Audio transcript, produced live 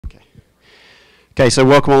Okay, so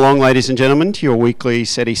welcome along, ladies and gentlemen, to your weekly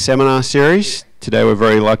SETI seminar series. Today we're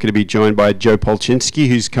very lucky to be joined by Joe Polchinsky,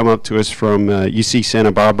 who's come up to us from UC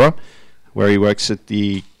Santa Barbara, where he works at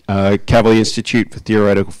the Kavli Institute for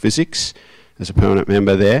Theoretical Physics as a permanent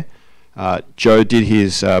member there. Joe did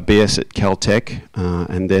his BS at Caltech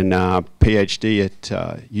and then PhD at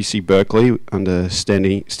UC Berkeley under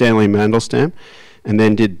Stanley Mandelstam, and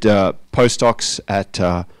then did postdocs at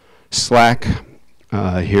SLAC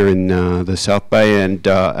here in the South Bay and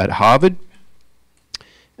at Harvard.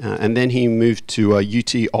 And then he moved to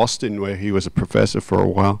UT Austin, where he was a professor for a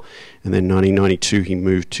while. And then in 1992, he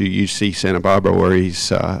moved to UC Santa Barbara, where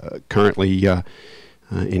he's currently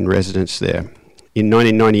in residence there. In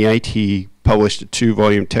 1998, he published a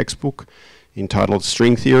 2-volume textbook entitled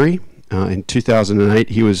String Theory. In 2008,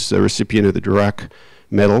 he was the recipient of the Dirac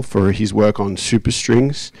Medal for his work on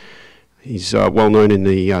superstrings. He's well known in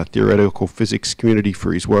the theoretical physics community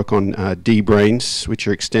for his work on D-branes, which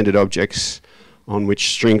are extended objects on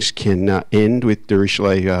which strings can end with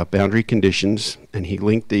Dirichlet boundary conditions. And he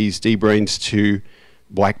linked these D-branes to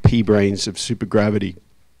black P-branes of supergravity,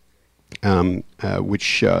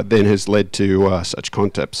 which then has led to such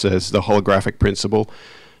concepts as the holographic principle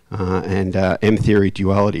and M-theory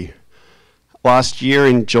duality. Last year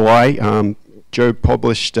in July, Joe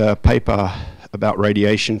published a paper about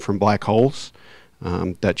radiation from black holes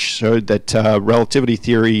that showed that relativity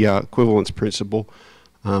theory equivalence principle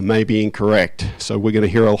may be incorrect. So we're going to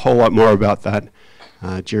hear a whole lot more about that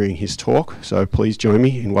during his talk. So please join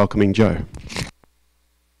me in welcoming Joe.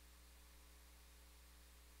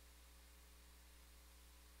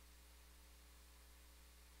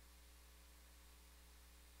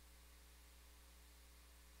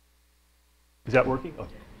 Is that working?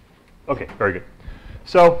 Okay. Okay, very good.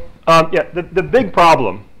 So, yeah, the big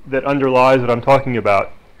problem that underlies what I'm talking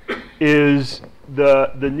about is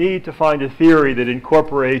the need to find a theory that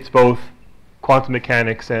incorporates both quantum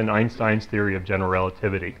mechanics and Einstein's theory of general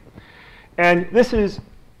relativity. And this is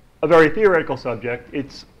a very theoretical subject.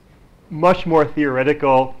 It's much more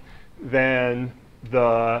theoretical than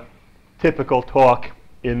the typical talk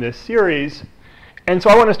in this series. And so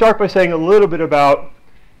I want to start by saying a little bit about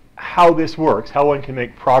how this works, how one can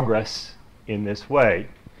make progress in this way.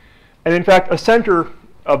 And in fact, a center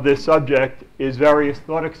of this subject is various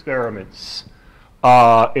thought experiments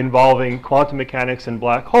involving quantum mechanics and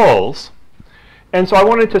black holes. And so I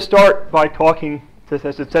wanted to start by talking, to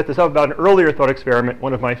set this up, about an earlier thought experiment,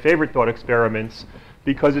 one of my favorite thought experiments,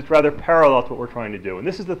 because it's rather parallel to what we're trying to do. And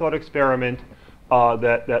this is the thought experiment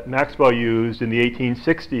that Maxwell used in the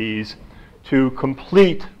 1860s to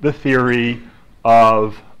complete the theory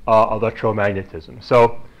of electromagnetism.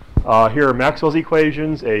 So here are Maxwell's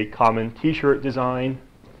equations, a common T-shirt design.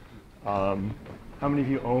 How many of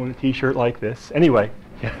you own a T-shirt like this? Anyway.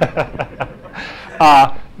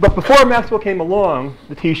 But before Maxwell came along,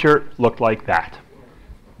 the T-shirt looked like that.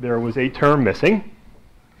 There was a term missing.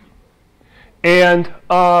 And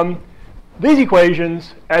these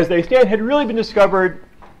equations, as they stand, had really been discovered,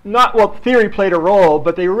 well, theory played a role,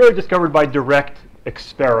 but they were really discovered by direct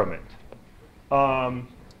experiment.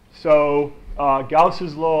 So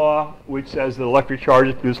Gauss's law, which says that electric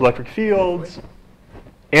charges produce electric fields.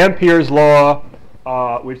 Ampere's law,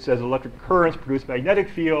 which says electric currents produce magnetic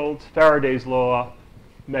fields. Faraday's law,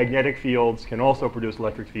 magnetic fields can also produce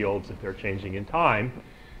electric fields if they're changing in time.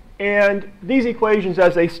 And these equations,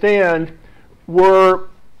 as they stand, were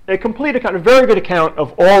a complete account, a very good account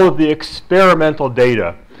of all of the experimental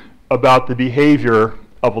data about the behavior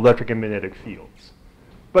of electric and magnetic fields.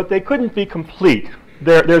 But they couldn't be complete.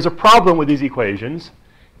 There's a problem with these equations,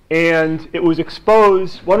 and it was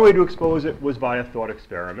exposed. One way to expose it was by a thought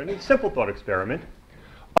experiment, a simple thought experiment.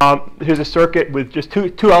 Here's a circuit with just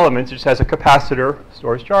two elements. It just has a capacitor,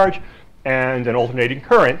 stores charge, and an alternating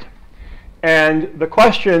current. And the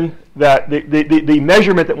question that the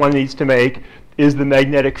measurement that one needs to make is the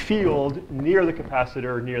magnetic field near the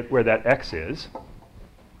capacitor, near where that X is.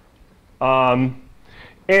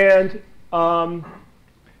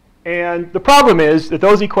 And the problem is that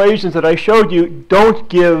those equations that I showed you don't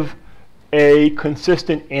give a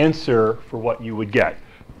consistent answer for what you would get.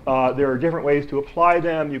 There are different ways to apply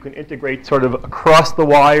them. You can integrate sort of across the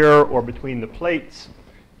wire or between the plates.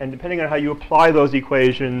 And depending on how you apply those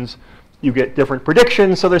equations, you get different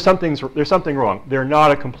predictions. So there's something wrong. They're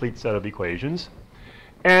not a complete set of equations.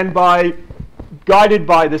 And guided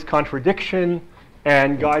by this contradiction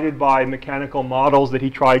and guided by mechanical models that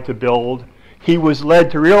he tried to build, he was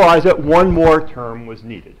led to realize that one more term was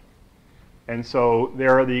needed. And so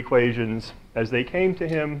there are the equations as they came to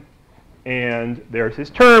him, and there's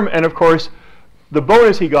his term. And of course, the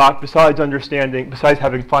bonus he got, besides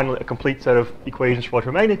having finally a complete set of equations for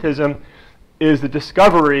electromagnetism, is the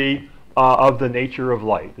discovery of the nature of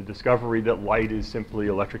light, the discovery that light is simply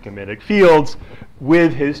electric and magnetic fields.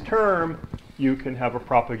 With his term, you can have a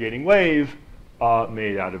propagating wave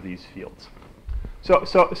made out of these fields.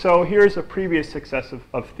 So here's a previous success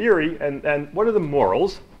of theory, and what are the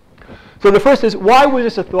morals? So the first is, why was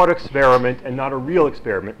this a thought experiment and not a real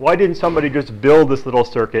experiment? Why didn't somebody just build this little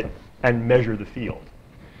circuit and measure the field?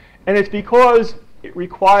 And it's because it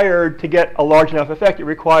required, to get a large enough effect, it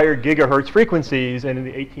required gigahertz frequencies, and in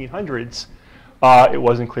the 1800s, it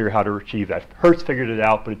wasn't clear how to achieve that. Hertz figured it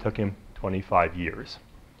out, but it took him 25 years.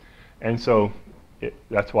 And so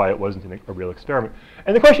that's why it wasn't a real experiment.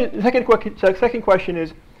 And the second question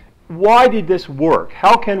is, why did this work?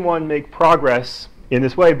 How can one make progress in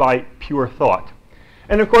this way by pure thought?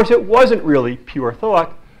 And of course, it wasn't really pure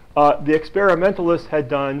thought. The experimentalists had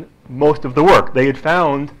done most of the work. They had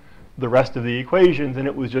found the rest of the equations, and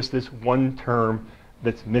it was just this one term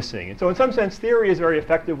that's missing. And so in some sense, theory is very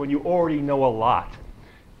effective when you already know a lot,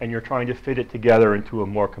 and you're trying to fit it together into a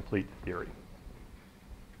more complete theory.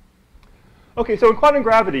 OK, so in quantum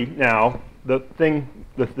gravity now,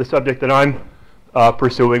 the subject that I'm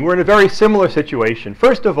pursuing, we're in a very similar situation.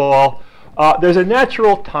 First of all, there's a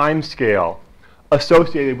natural time scale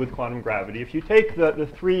associated with quantum gravity. If you take the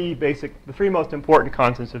three most important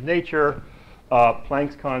constants of nature,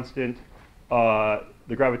 Planck's constant,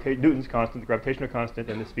 Newton's constant, the gravitational constant,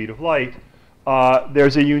 and the speed of light,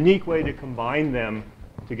 there's a unique way to combine them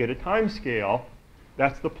to get a time scale.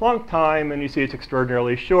 That's the Planck time, and you see it's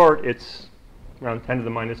extraordinarily short. It's around 10 to the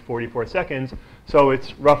minus 44 seconds. So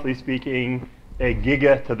it's, roughly speaking, a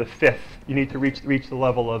giga to the fifth. You need to reach the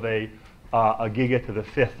level of a giga to the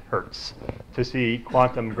fifth hertz to see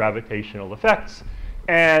quantum gravitational effects.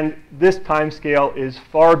 And this time scale is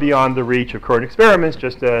far beyond the reach of current experiments,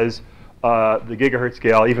 just as the gigahertz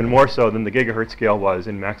scale, even more so than the gigahertz scale was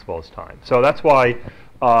in Maxwell's time. So that's why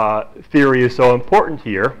theory is so important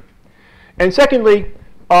here. And secondly,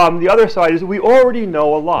 the other side is we already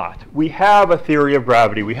know a lot. We have a theory of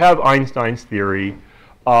gravity. We have Einstein's theory,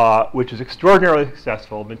 which is extraordinarily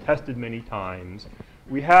successful, been tested many times.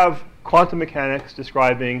 We have quantum mechanics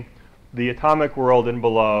describing the atomic world and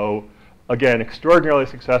below. Again, extraordinarily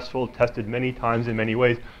successful, tested many times in many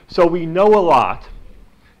ways. So we know a lot.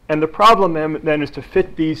 And the problem then is to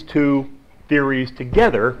fit these two theories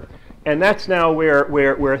together. And that's now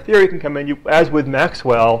where theory can come in. As with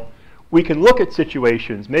Maxwell, we can look at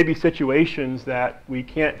situations, maybe situations that we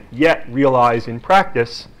can't yet realize in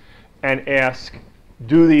practice, and ask,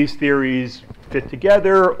 do these theories fit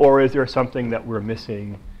together, or is there something that we're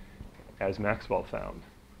missing, as Maxwell found?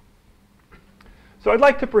 So I'd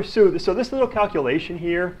like to pursue this. So this little calculation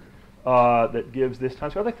here that gives this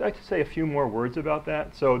time. So I'd like to say a few more words about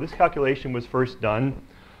that. So this calculation was first done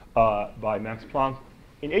by Max Planck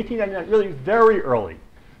in 1899, really very early.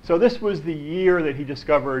 So this was the year that he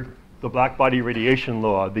discovered the black body radiation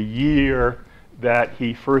law, the year that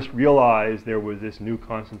he first realized there was this new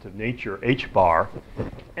constant of nature, h bar.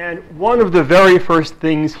 And one of the very first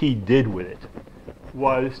things he did with it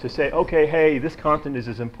was to say, OK, hey, this constant is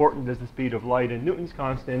as important as the speed of light and Newton's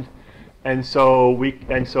constant. And so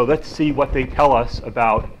let's see what they tell us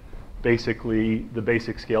about basically the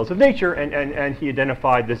basic scales of nature. And he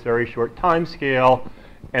identified this very short time scale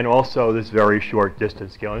and also this very short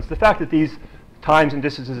distance scale. And it's the fact that these times and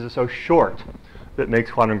distances are so short that makes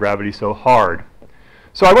quantum gravity so hard.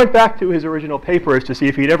 So I went back to his original papers to see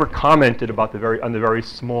if he'd ever commented about on the very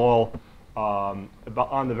small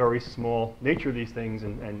nature of these things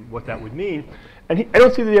and what that would mean. And I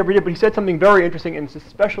don't see that he ever did, but he said something very interesting, and it's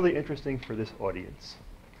especially interesting for this audience.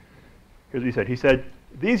 Here's what he said. He said,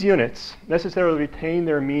 these units necessarily retain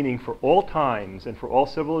their meaning for all times and for all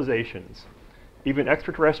civilizations, even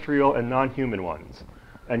extraterrestrial and non-human ones,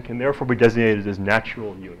 and can therefore be designated as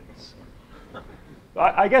natural units.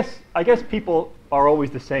 I guess people are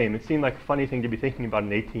always the same. It seemed like a funny thing to be thinking about in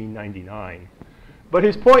 1899. But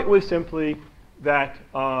his point was simply that,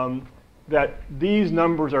 that these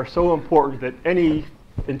numbers are so important that any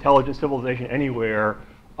intelligent civilization anywhere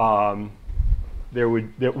that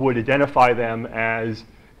would identify them as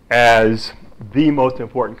the most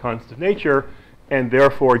important constant of nature, and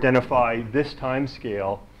therefore identify this time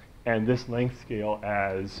scale and this length scale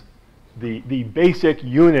as the basic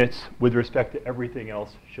units with respect to everything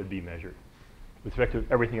else should be measured. With respect to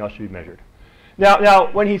everything else should be measured.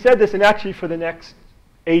 Now, when he said this, and actually for the next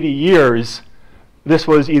 80 years, this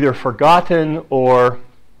was either forgotten or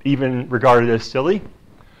even regarded as silly.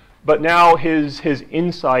 But now his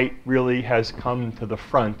insight really has come to the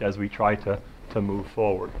front as we try to move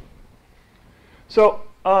forward. So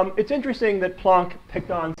it's interesting that Planck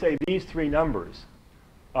picked on, say, these three numbers,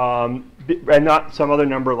 and not some other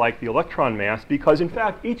number like the electron mass, because in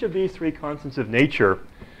fact, each of these three constants of nature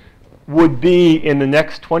would be, in the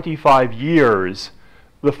next 25 years,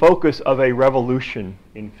 the focus of a revolution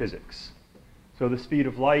in physics. So the speed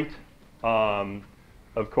of light,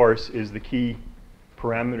 of course, is the key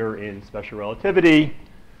parameter in special relativity.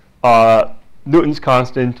 Newton's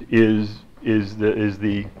constant is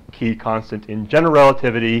the key constant in general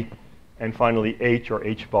relativity. And finally, h, or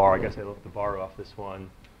h bar, I guess I left the bar off this one,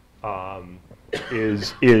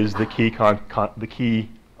 is the key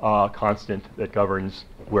constant that governs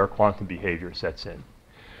where quantum behavior sets in.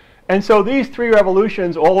 And so these three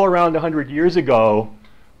revolutions all around 100 years ago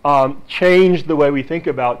changed the way we think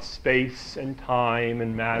about space and time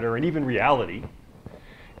and matter and even reality.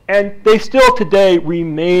 And they still today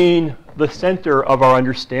remain the center of our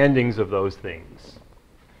understandings of those things.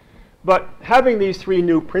 But having these three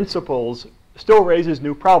new principles still raises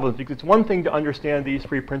new problems, because it's one thing to understand these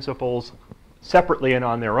three principles separately and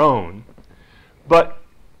on their own. But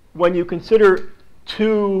when you consider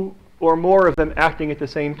two or more of them acting at the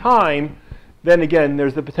same time, then again,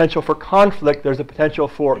 there's the potential for conflict. There's the potential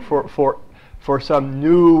for some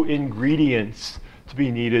new ingredients to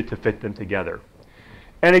be needed to fit them together.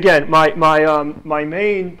 And again, my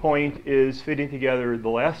main point is fitting together the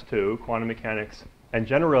last two, quantum mechanics and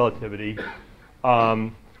general relativity.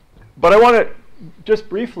 But I want to just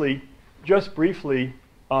briefly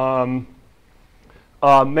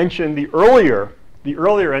mention the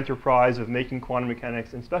earlier enterprise of making quantum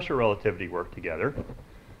mechanics and special relativity work together.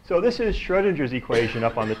 So this is Schrödinger's equation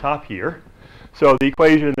up on the top here. So the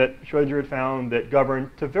equation that Schrödinger had found that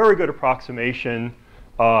governed, to very good approximation,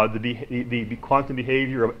 the quantum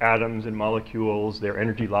behavior of atoms and molecules, their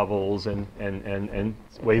energy levels, and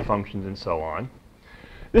wave functions, and so on.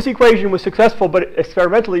 This equation was successful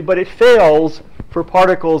experimentally, but it fails for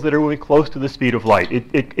particles that are moving close to the speed of light.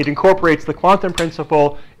 It incorporates the quantum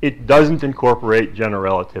principle. It doesn't incorporate general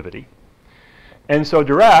relativity. And so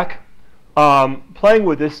Dirac, playing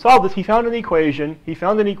with this, solved this. He found an equation.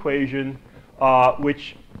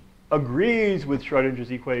 Which agrees with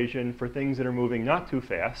Schrödinger's equation for things that are moving not too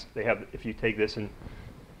fast. They have, if you take this and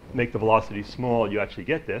make the velocity small, you actually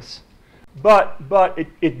get this. But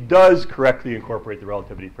it does correctly incorporate the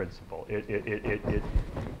relativity principle.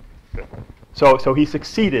 So he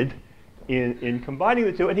succeeded in combining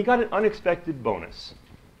the two, and he got an unexpected bonus.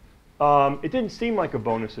 It didn't seem like a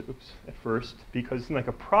bonus at first, because it seemed like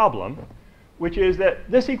a problem, which is that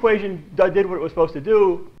this equation did what it was supposed to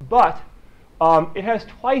do, but it has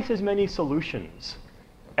twice as many solutions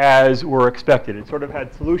as were expected. It sort of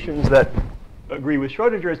had solutions that agree with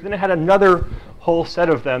Schrödinger's, then it had another whole set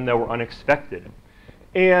of them that were unexpected.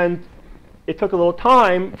 And it took a little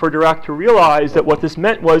time for Dirac to realize that what this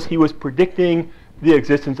meant was he was predicting the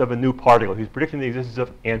existence of a new particle. He was predicting the existence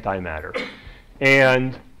of antimatter.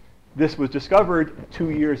 And this was discovered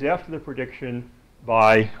 2 years after the prediction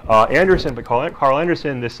by Anderson, by Carl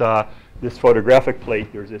Anderson, this photographic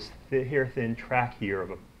plate. There's this hair-thin track here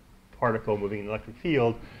of a particle moving in an electric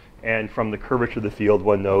field. And from the curvature of the field,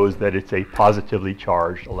 one knows that it's a positively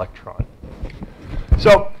charged electron.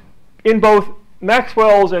 So in both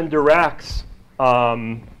Maxwell's and Dirac's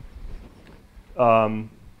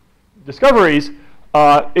discoveries,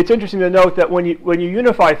 it's interesting to note that when you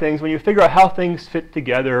unify things, when you figure out how things fit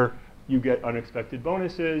together, you get unexpected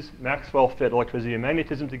bonuses. Maxwell fit electricity and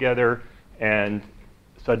magnetism together and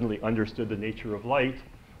suddenly understood the nature of light.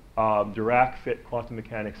 Dirac fit quantum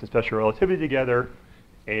mechanics and special relativity together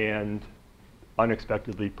and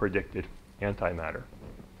unexpectedly predicted antimatter.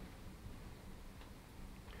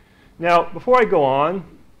 Now, before I go on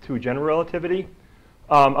to general relativity,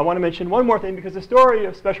 I want to mention one more thing, because the story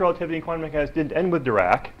of special relativity and quantum mechanics didn't end with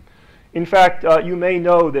Dirac. In fact, you may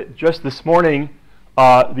know that just this morning,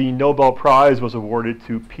 the Nobel Prize was awarded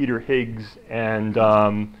to Peter Higgs and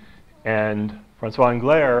Francois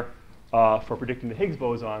Englert for predicting the Higgs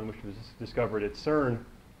boson, which was discovered at CERN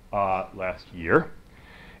last year.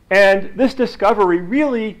 And this discovery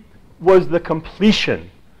really was the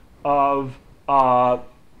completion of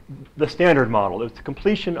the Standard Model. It was the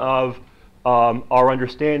completion of our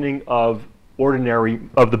understanding of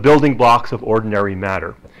the building blocks of ordinary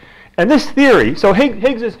matter. And this theory, so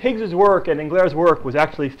Higgs's work and Englert's work was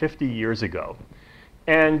actually 50 years ago.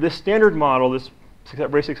 And this Standard Model, this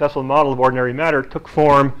very successful model of ordinary matter, took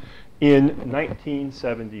form in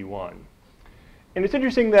 1971. And it's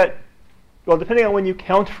interesting that, well, depending on when you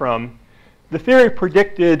count from, the theory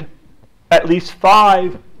predicted at least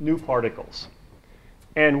 5 new particles.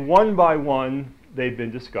 And one by one, they've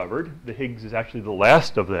been discovered. The Higgs is actually the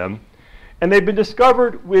last of them. And they've been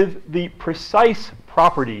discovered with the precise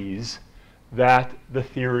properties that the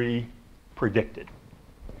theory predicted.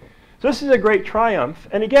 So this is a great triumph.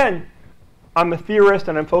 And again, I'm a theorist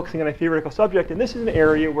and I'm focusing on a theoretical subject. And this is an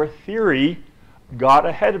area where theory got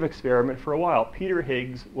ahead of experiment for a while. Peter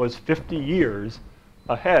Higgs was 50 years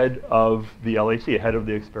ahead of the LHC, ahead of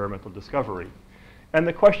the experimental discovery. And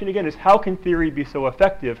the question again is, how can theory be so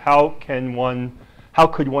effective? How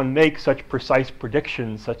could one make such precise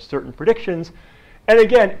predictions, such certain predictions? And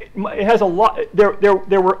again, it has a lot.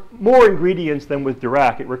 There were more ingredients than with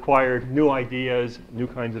Dirac. It required new ideas, new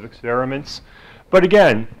kinds of experiments. But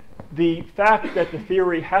again, the fact that the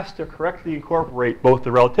theory has to correctly incorporate both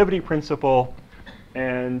the relativity principle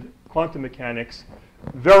and quantum mechanics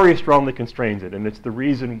very strongly constrains it. And it's the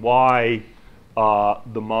reason why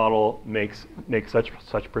the model makes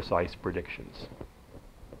such precise predictions.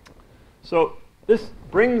 So this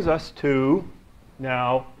brings us to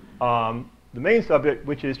now the main subject,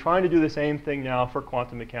 which is trying to do the same thing now for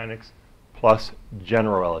quantum mechanics plus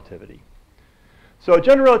general relativity. So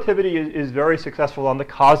general relativity is very successful on the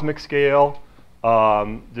cosmic scale,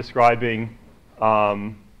 describing,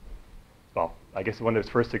 well, I guess one of its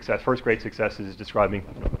first great successes is describing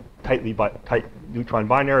tight neutron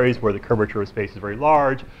binaries where the curvature of space is very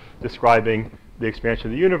large, describing the expansion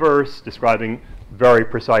of the universe, describing very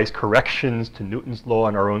precise corrections to Newton's law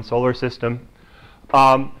in our own solar system.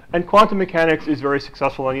 And quantum mechanics is very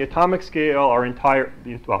successful on the atomic scale.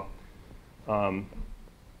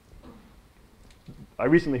 I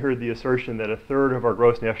recently heard the assertion that a third of our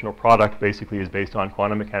gross national product basically is based on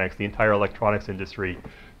quantum mechanics. The entire electronics industry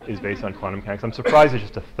is based on quantum mechanics. I'm surprised it's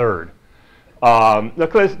just a third. But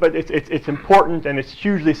it's important and it's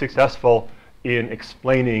hugely successful in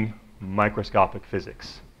explaining microscopic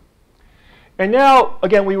physics. And now,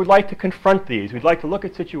 again, we would like to confront these. We'd like to look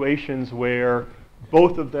at situations where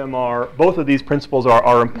both of these principles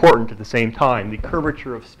are important at the same time. The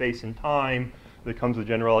curvature of space and time that comes with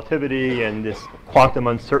general relativity and this quantum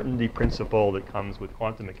uncertainty principle that comes with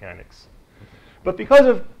quantum mechanics. But because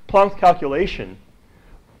of Planck's calculation,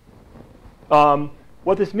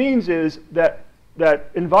 what this means is that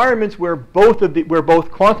environments where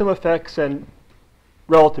both quantum effects and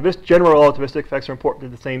general relativistic effects are important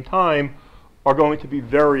at the same time are going to be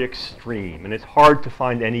very extreme, and it's hard to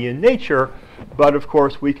find any in nature. But of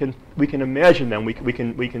course, we can imagine them. We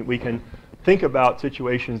can think about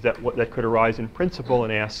situations that could arise in principle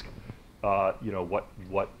and ask,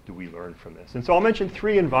 what do we learn from this? And so I'll mention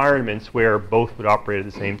three environments where both would operate at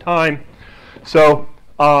the same time. So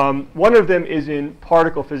one of them is in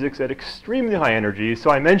particle physics at extremely high energy.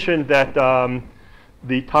 So I mentioned that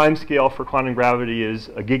the time scale for quantum gravity is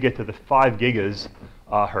a giga to the 5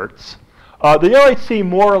 gigahertz. The LHC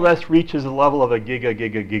more or less reaches the level of a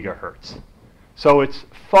gigahertz. So it's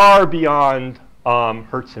far beyond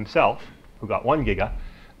Hertz himself, who got 1 giga,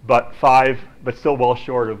 but still well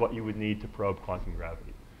short of what you would need to probe quantum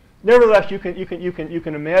gravity. Nevertheless, you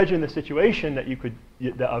can imagine the situation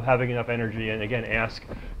of having enough energy, and again ask,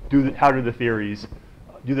 how do the theories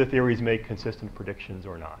make consistent predictions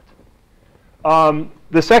or not?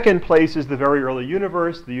 The second place is the very early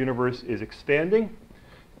universe. The universe is expanding.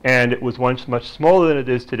 And it was once much smaller than it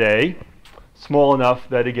is today, small enough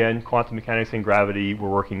that, again, quantum mechanics and gravity were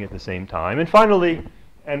working at the same time. And finally,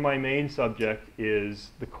 and my main subject, is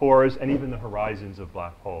the cores and even the horizons of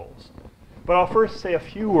black holes. But I'll first say a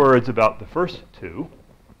few words about the first two.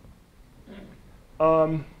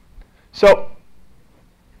 You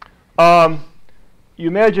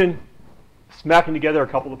imagine smacking together a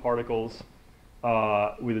couple of particles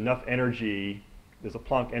with enough energy. There's a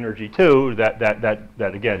Planck energy too,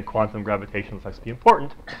 that again, quantum gravitational effects be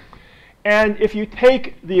important. And if you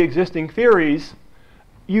take the existing theories,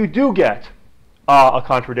 you do get a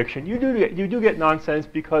contradiction. You do get nonsense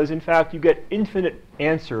because, in fact, you get infinite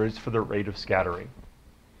answers for the rate of scattering.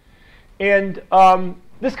 And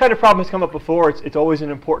this kind of problem has come up before. It's always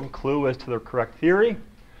an important clue as to the correct theory.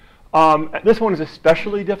 This one is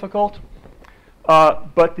especially difficult.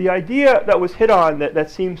 But the idea that was hit on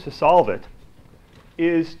that seems to solve it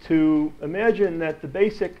is to imagine that the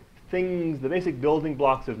basic building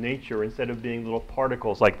blocks of nature, instead of being little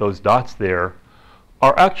particles like those dots there,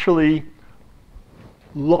 are actually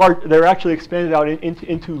large. They're actually expanded out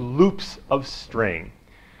into loops of string.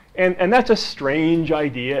 And that's a strange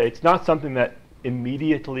idea. It's not something that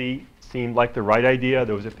immediately seemed like the right idea.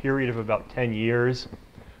 There was a period of about 10 years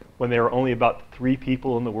when there were only about 3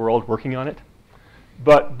 people in the world working on it.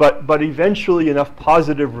 But eventually enough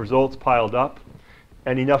positive results piled up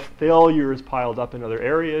and enough failures piled up in other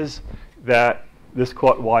areas that this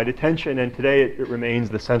caught wide attention, and today it remains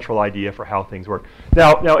the central idea for how things work.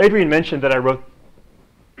 Now Adrian mentioned that I wrote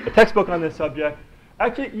a textbook on this subject.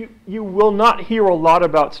 Actually, you will not hear a lot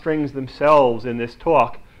about strings themselves in this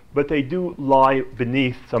talk, but they do lie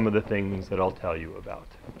beneath some of the things that I'll tell you about.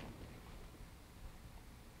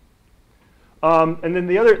 And then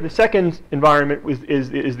the second environment is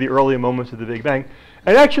the early moments of the Big Bang.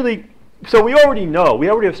 And actually, so we already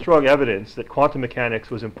have strong evidence that quantum mechanics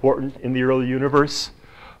was important in the early universe.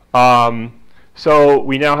 So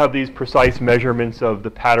we now have these precise measurements of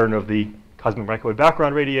the pattern of the cosmic microwave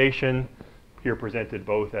background radiation, here presented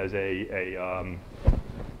both as a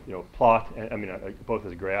plot, both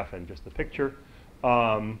as a graph and just a picture,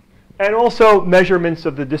 and also measurements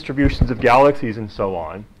of the distributions of galaxies and so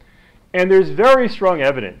on. And there's very strong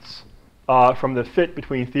evidence from the fit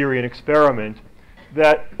between theory and experiment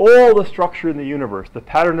that all the structure in the universe, the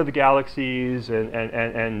pattern of the galaxies,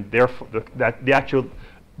 and therefore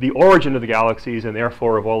the origin of the galaxies, and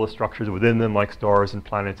therefore of all the structures within them, like stars and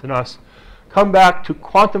planets and us, come back to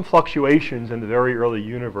quantum fluctuations in the very early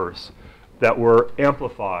universe that were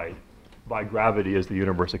amplified by gravity as the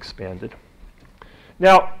universe expanded.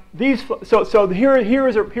 Now, here's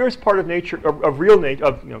part of nature, of real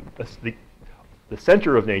nature, the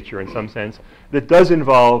center of nature in some sense, that does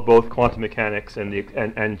involve both quantum mechanics and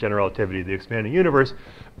general relativity, the expanding universe.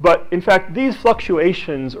 But in fact, these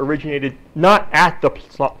fluctuations originated not at the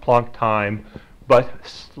Planck time, but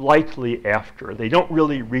slightly after. They don't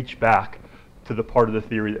really reach back to the part of the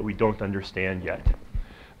theory that we don't understand yet.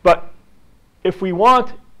 But if we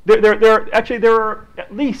want, there are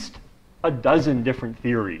at least a dozen different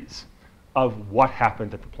theories of what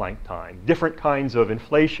happened at the Planck time. Different kinds of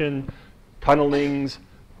inflation, tunnelings,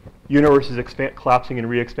 universes collapsing and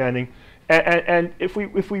re-expanding. And if we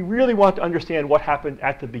really want to understand what happened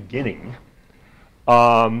at the beginning,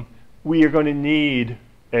 we are going to need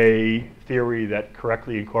a theory that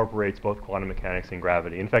correctly incorporates both quantum mechanics and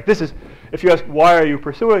gravity. In fact, this is, if you ask, why are you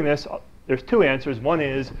pursuing this? There's two answers. One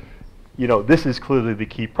is, this is clearly the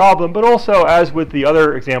key problem, but also, as with the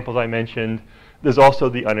other examples I mentioned, there's also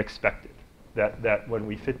the unexpected, that when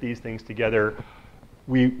we fit these things together,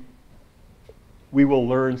 we will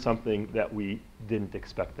learn something that we didn't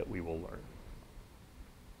expect that we will learn.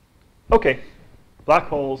 Okay, black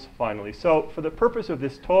holes, finally. So for the purpose of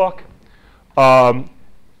this talk,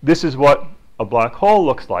 this is what a black hole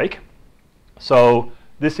looks like. So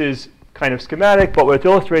this is kind of schematic, but what it's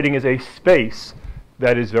illustrating is a space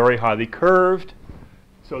that is very highly curved.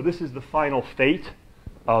 So this is the final fate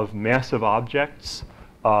of massive objects.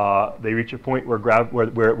 They reach a point where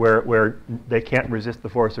they can't resist the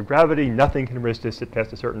force of gravity. Nothing can resist it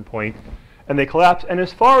past a certain point. And they collapse. And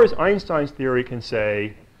as far as Einstein's theory can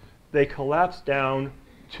say, they collapse down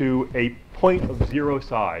to a point of zero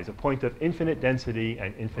size, a point of infinite density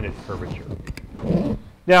and infinite curvature.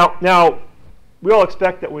 Now, we all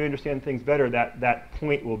expect that when we understand things better, that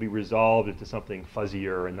point will be resolved into something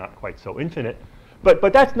fuzzier and not quite so infinite.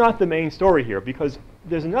 But that's not the main story here, because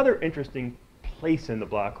there's another interesting place in the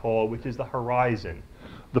black hole, which is the horizon,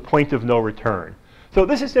 the point of no return. So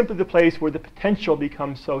this is simply the place where the potential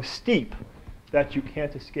becomes so steep that you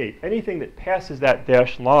can't escape. Anything that passes that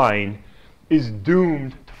dashed line is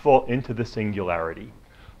doomed to fall into the singularity.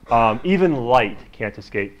 Even light can't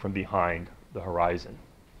escape from behind the horizon.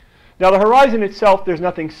 Now, the horizon itself, there's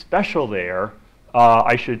nothing special there.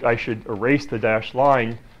 I should erase the dashed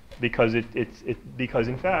line because because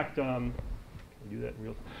in fact,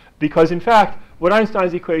 because in fact, what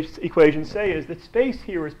Einstein's equations say is that space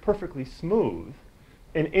here is perfectly smooth.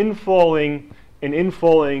 An infalling, an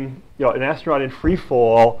astronaut in free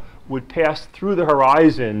fall would pass through the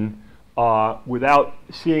horizon without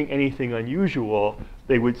seeing anything unusual.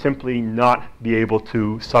 They would simply not be able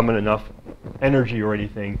to summon enough energy or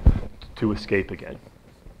anything to escape again.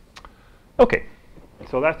 Okay,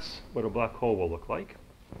 so that's what a black hole will look like.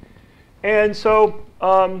 And so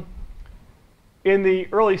in the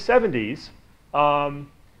early 70s,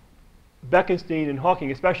 Bekenstein and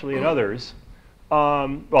Hawking especially, and others,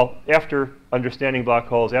 well, after understanding black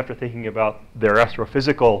holes, after thinking about their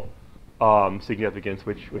astrophysical significance,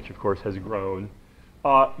 which of course has grown,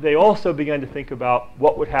 they also began to think about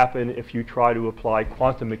what would happen if you try to apply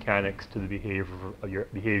quantum mechanics to the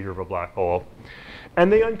behavior of a black hole.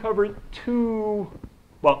 And they uncovered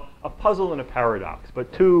a puzzle and a paradox,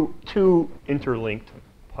 but two interlinked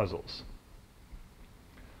puzzles.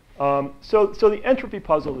 So the entropy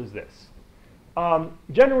puzzle is this.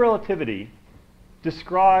 General relativity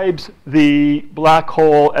describes the black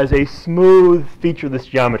hole as a smooth, featureless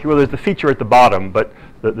geometry. Well, there's the feature at the bottom, but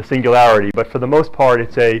the singularity. But for the most part,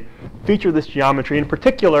 it's a featureless geometry. In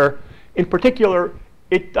particular, In particular,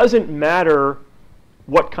 it doesn't matter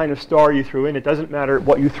what kind of star you threw in. It doesn't matter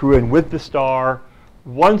what you threw in with the star.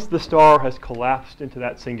 Once the star has collapsed into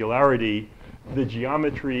that singularity, the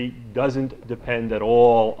geometry doesn't depend at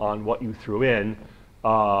all on what you threw in.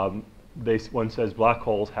 One says black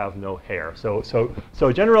holes have no hair. So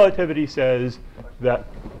general relativity says that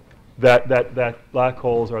black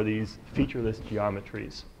holes are these featureless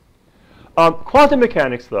geometries. Quantum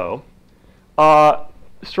mechanics, though,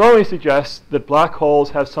 strongly suggests that black holes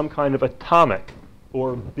have some kind of atomic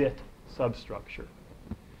or bit substructure.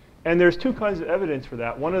 And there's two kinds of evidence for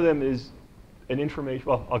that. One of them is an information,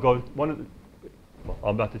 well, I'm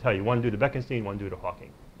about to tell you, one due to Bekenstein, one due to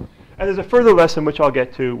Hawking. And there's a further lesson which I'll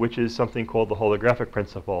get to, which is something called the holographic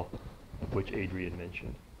principle, which Adrian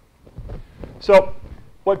mentioned. So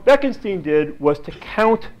what Bekenstein did was to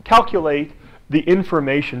calculate the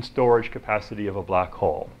information storage capacity of a black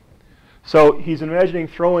hole. So he's imagining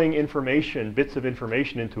throwing information, bits of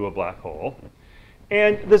information into a black hole.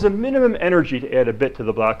 And there's a minimum energy to add a bit to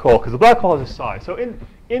the black hole, because the black hole has a size. So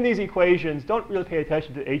in these equations, don't really pay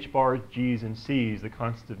attention to h bars, g's, and c's, the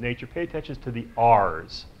constants of nature. Pay attention to the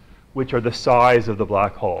r's, which are the size of the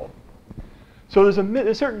black hole. So there's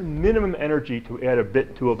a certain minimum energy to add a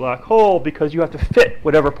bit to a black hole, because you have to fit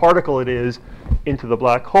whatever particle it is into the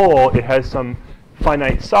black hole. It has some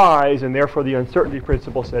finite size, and therefore the uncertainty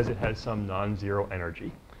principle says it has some non-zero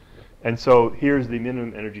energy. And so here's the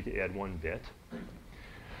minimum energy to add one bit.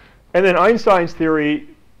 And then Einstein's theory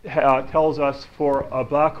tells us for a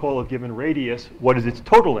black hole of given radius, what is its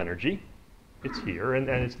total energy? It's here, and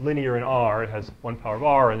it's linear in r. It has 1 power of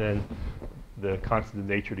r, and then the constant of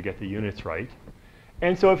nature to get the units right.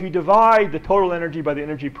 And so if you divide the total energy by the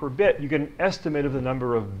energy per bit, you get an estimate of the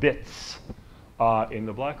number of bits in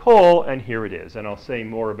the black hole, and here it is. And I'll say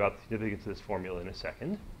more about the significance of this formula in a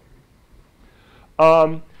second.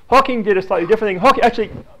 Hawking did a slightly different thing. Actually,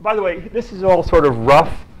 by the way, this is all sort of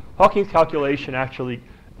rough. Hawking's calculation actually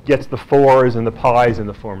gets the 4s and the pi's in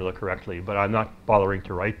the formula correctly, but I'm not bothering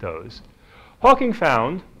to write those. Hawking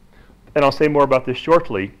found, and I'll say more about this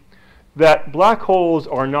shortly, that black holes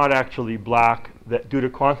are not actually black, that due to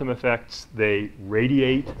quantum effects, they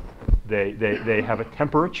radiate, they have a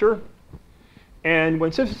temperature. And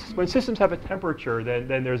when systems have a temperature,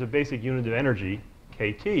 then there's a basic unit of energy,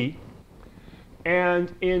 kT.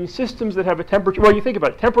 And in systems that have a temperature, well, you think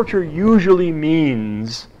about it, temperature usually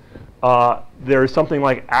means there's something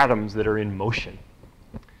like atoms that are in motion.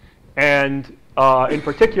 And in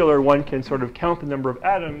particular, one can sort of count the number of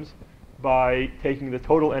atoms by taking the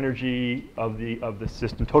total energy of the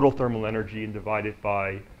system, total thermal energy, and divide it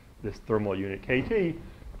by this thermal unit kT.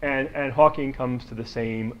 And Hawking comes to the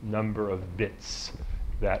same number of bits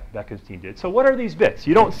that Bekenstein did. So what are these bits?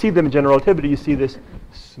 You don't see them in general relativity. You see this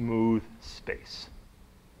smooth space.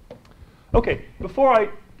 OK, before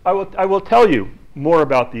I will tell you more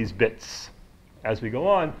about these bits as we go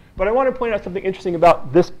on. But I want to point out something interesting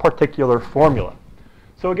about this particular formula.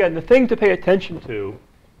 So again, the thing to pay attention to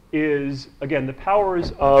is, again, the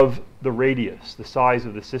powers of the radius, the size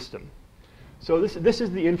of the system. So this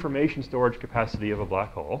is the information storage capacity of a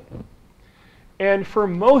black hole. And for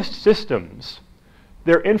most systems,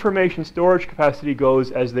 their information storage capacity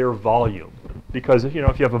goes as their volume. Because if you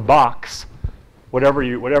have a box, whatever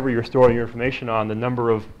you're storing your information on, the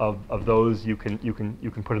number of those you can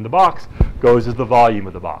put in the box goes as the volume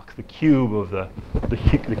of the box, the cube of the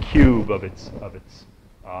cube of its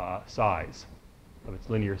size, of its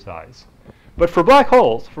linear size. But for black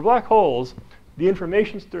holes, the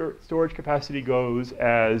information storage capacity goes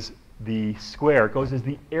as the square. It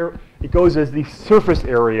goes as the surface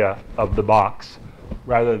area of the box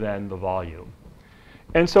rather than the volume.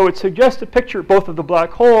 And so it suggests a picture both of the black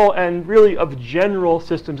hole and really of general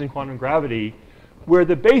systems in quantum gravity where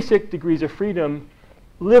the basic degrees of freedom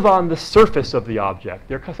live on the surface of the object.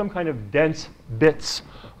 They're some kind of dense bits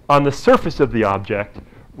on the surface of the object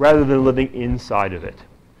rather than living inside of it.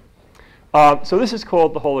 So this is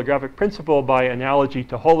called the holographic principle by analogy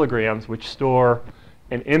to holograms, which store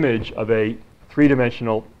an image of a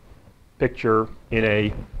three-dimensional picture in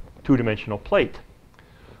a two-dimensional plate.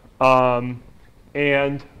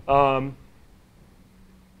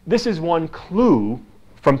 This is one clue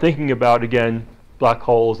from thinking about, again, black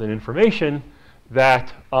holes and information,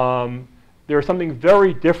 that there's something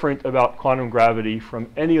very different about quantum gravity from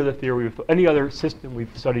any other theory, any other system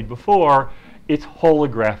we've studied before. It's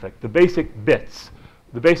holographic. The basic bits,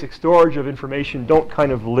 the basic storage of information don't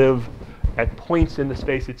kind of live at points in the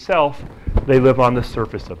space itself. They live on the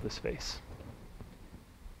surface of the space.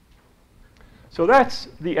 So that's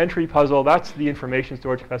the entry puzzle. That's the information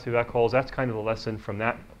storage capacity of black holes. That's kind of the lesson from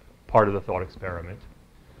that part of the thought experiment.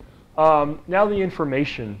 now the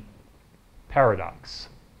information paradox.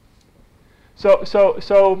 So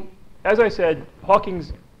as I said,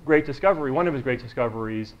 Hawking's great discovery, one of his great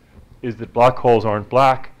discoveries, is that black holes aren't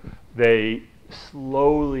black. They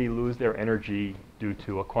slowly lose their energy due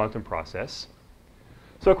to a quantum process.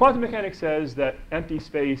 So quantum mechanics says that empty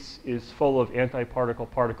space is full of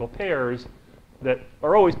antiparticle-particle pairs that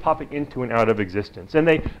are always popping into and out of existence. And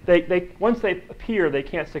once they appear, they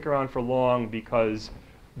can't stick around for long because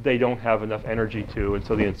they don't have enough energy to, and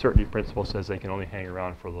so the uncertainty principle says they can only hang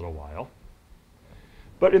around for a little while.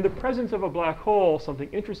 But in the presence of a black hole, something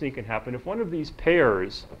interesting can happen. If one of these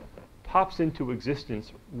pairs pops into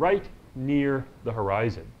existence right near the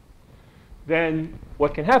horizon, then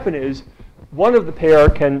what can happen is one of the pair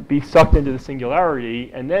can be sucked into the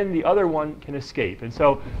singularity, and then the other one can escape. And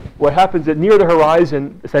so what happens is near the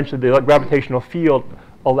horizon, essentially the gravitational field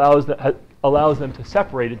allows them to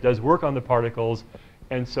separate. It does work on the particles,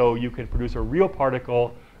 and so you can produce a real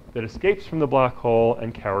particle that escapes from the black hole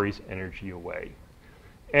and carries energy away.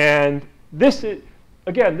 And this is,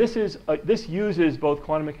 again, this uses both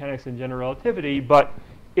quantum mechanics and general relativity, but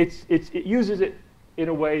it uses it in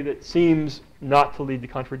a way that seems not to lead to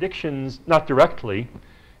contradictions, not directly.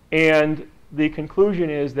 And the conclusion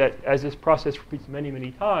is that as this process repeats many,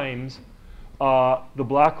 many times, the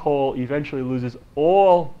black hole eventually loses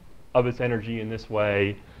all of its energy in this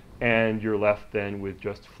way, and you're left then with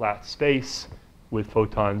just flat space with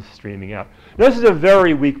photons streaming out. Now, this is a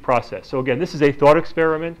very weak process. So again, this is a thought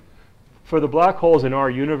experiment. For the black holes in our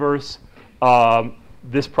universe,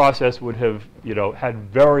 this process would have, had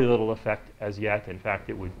very little effect as yet. In fact,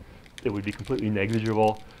 it would be completely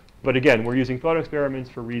negligible. But again, we're using thought experiments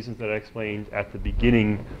for reasons that I explained at the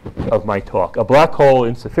beginning of my talk. A black hole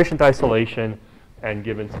in sufficient isolation and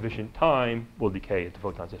given sufficient time will decay into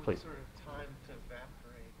photons. Yes, please. What sort of time to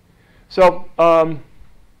evaporate? So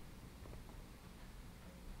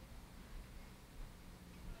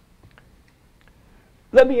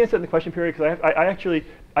let me answer in the question period, because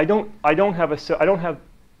I don't have.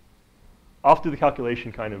 I'll do the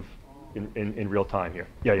calculation kind of in real time here.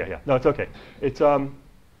 Yeah. No, it's okay. It's let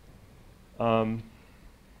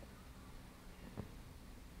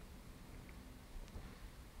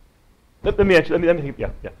me think.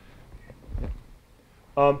 Yeah.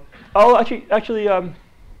 I'll actually.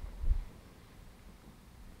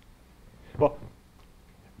 Well,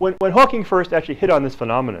 when Hawking first actually hit on this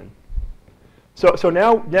phenomenon. So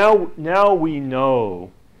now we know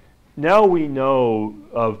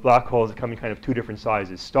of black holes that come in kind of two different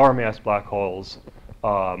sizes: star mass black holes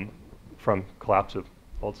from collapse of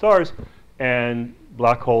old stars, and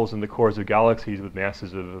black holes in the cores of galaxies with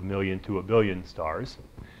masses of 1 million to 1 billion stars.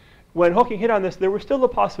 When Hawking hit on this, there was still a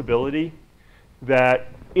possibility that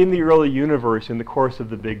in the early universe, in the course of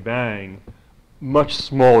the Big Bang, much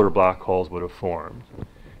smaller black holes would have formed.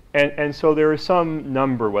 And so there is some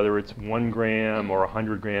number, whether it's 1 gram or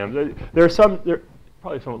 100 grams. There's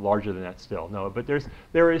probably somewhat larger than that still. No, but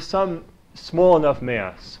there is some small enough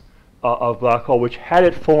mass of black hole which, had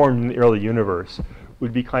it formed in the early universe,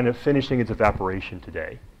 would be kind of finishing its evaporation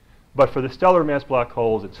today. But for the stellar mass black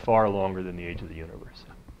holes, it's far longer than the age of the universe.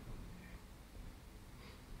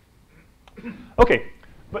 Okay,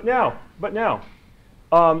 but now.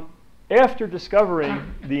 After discovering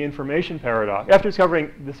the information paradox, after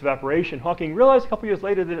discovering this evaporation, Hawking realized a couple years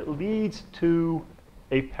later that it leads to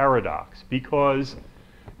a paradox, because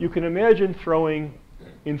you can imagine throwing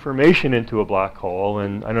information into a black hole,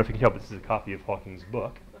 and I don't know if you can tell, but this is a copy of Hawking's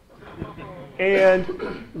book.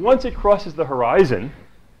 And once it crosses the horizon,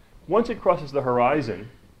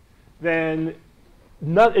 then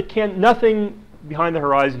nothing behind the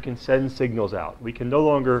horizon can send signals out. We can no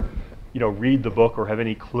longer read the book or have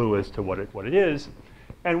any clue as to what it is.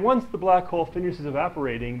 And once the black hole finishes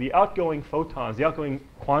evaporating, the outgoing photons, the outgoing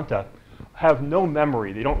quanta, have no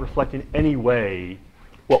memory. They don't reflect in any way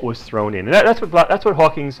what was thrown in. And that's what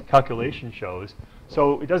Hawking's calculation shows.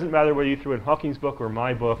 So it doesn't matter whether you threw in Hawking's book or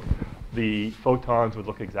my book, the photons would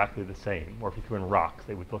look exactly the same. Or if you threw in rocks,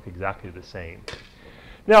 they would look exactly the same.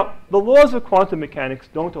 Now, the laws of quantum mechanics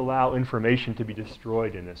don't allow information to be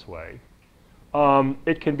destroyed in this way.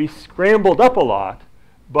 It can be scrambled up a lot,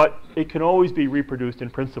 but it can always be reproduced in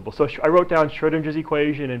principle. So I wrote down Schrödinger's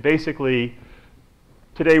equation, and basically,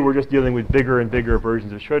 today we're just dealing with bigger and bigger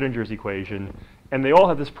versions of Schrödinger's equation, and they all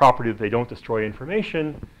have this property that they don't destroy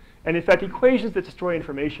information. And in fact, equations that destroy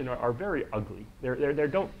information are very ugly. They're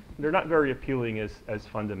not very appealing as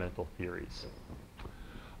fundamental theories.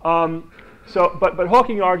 But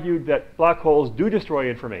Hawking argued that black holes do destroy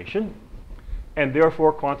information, and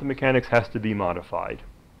therefore quantum mechanics has to be modified.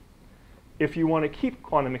 If you want to keep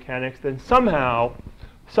quantum mechanics, then somehow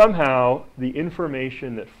somehow the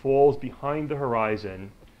information that falls behind the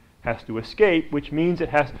horizon has to escape, which means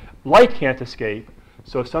light can't escape,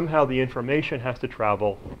 so somehow the information has to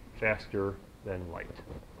travel faster than light.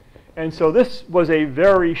 And so this was a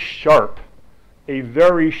very sharp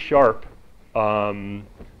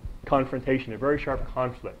confrontation, a very sharp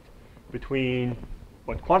conflict between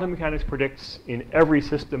what quantum mechanics predicts in every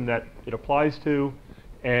system that it applies to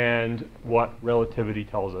and what relativity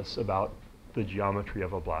tells us about the geometry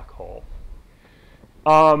of a black hole.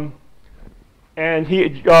 And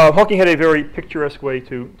Hawking had a very picturesque way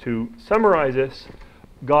to summarize this.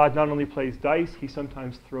 God not only plays dice, he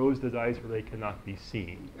sometimes throws the dice where they cannot be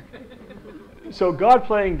seen. So God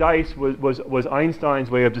playing dice was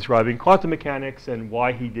Einstein's way of describing quantum mechanics and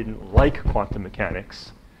why he didn't like quantum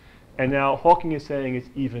mechanics. And now Hawking is saying it's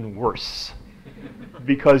even worse.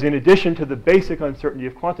 Because in addition to the basic uncertainty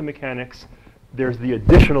of quantum mechanics, there's the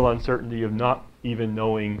additional uncertainty of not even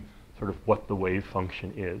knowing sort of what the wave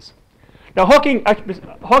function is. Now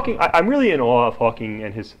I'm really in awe of Hawking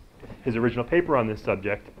and his original paper on this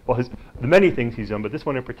subject, well, the many things he's done, but this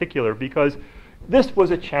one in particular, because this was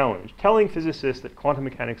a challenge, telling physicists that quantum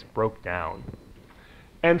mechanics broke down.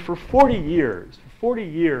 And for 40 years,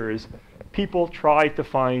 people tried to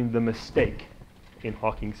find the mistake in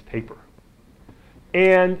Hawking's paper.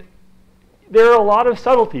 And there are a lot of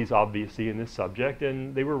subtleties, obviously, in this subject,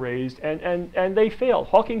 and they were raised, and they failed.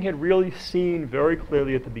 Hawking had really seen very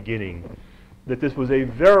clearly at the beginning that this was a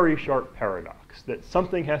very sharp paradox, that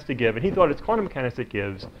something has to give, and he thought it's quantum mechanics that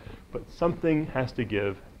gives, but something has to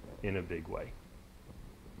give in a big way.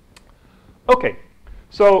 Okay,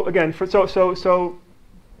 so again, so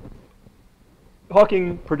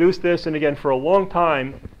Hawking produced this, and again, for a long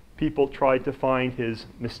time, people tried to find his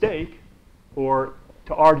mistake, or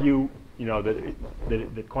to argue,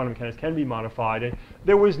 that quantum mechanics can be modified. And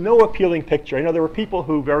there was no appealing picture. I know there were people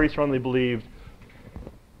who very strongly believed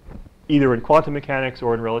either in quantum mechanics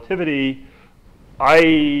or in relativity.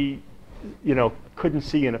 I, couldn't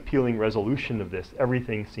see an appealing resolution of this.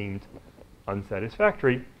 Everything seemed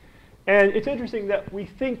unsatisfactory. And it's interesting that we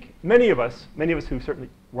think, many of us who certainly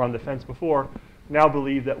were on the fence before, now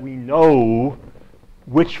believe that we know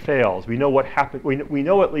which fails. We know what happened. We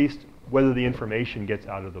know at least whether the information gets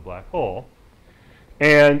out of the black hole.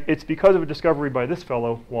 And it's because of a discovery by this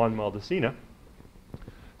fellow, Juan Maldacena.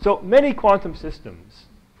 So many quantum systems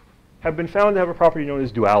have been found to have a property known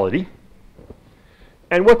as duality.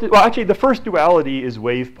 And actually, the first duality is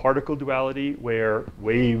wave-particle duality, where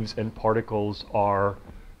waves and particles are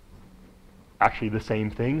actually the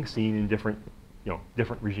same thing, seen in different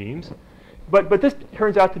regimes. But this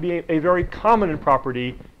turns out to be a very common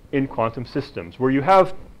property in quantum systems, where you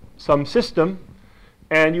have some system,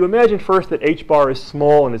 and you imagine first that h bar is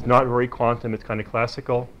small and it's not very quantum, it's kind of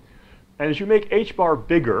classical. And as you make h bar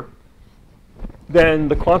bigger, then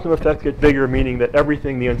the quantum effects get bigger, meaning that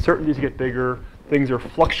the uncertainties get bigger, things are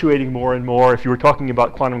fluctuating more and more. If you were talking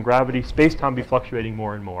about quantum gravity, space-time would be fluctuating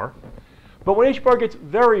more and more. But when h bar gets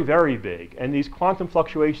very, very big, and these quantum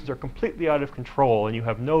fluctuations are completely out of control, and you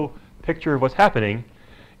have no picture of what's happening,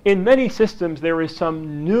 in many systems there is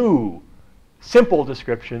some new simple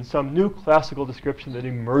description, some new classical description that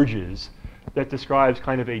emerges that describes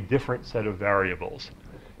kind of a different set of variables.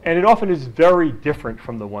 And it often is very different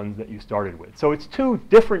from the ones that you started with. So it's two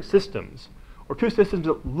different systems, or two systems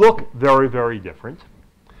that look very, very different,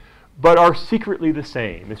 but are secretly the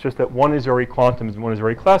same. It's just that one is very quantum and one is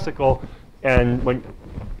very classical, and when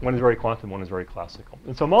one is very quantum, one is very classical.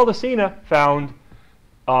 And so Maldacena found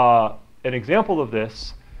an example of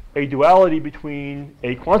this, a duality between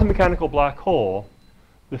a quantum mechanical black hole,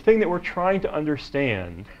 the thing that we're trying to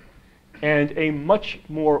understand, and a much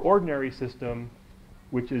more ordinary system,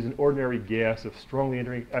 which is an ordinary gas of strongly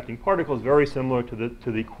interacting particles, very similar to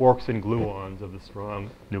the quarks and gluons of the strong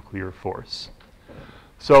nuclear force.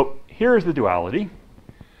 So here's the duality.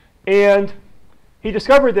 And he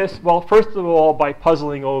discovered this, well, first of all, by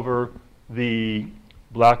puzzling over the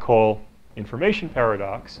black hole information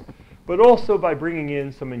paradox, but also by bringing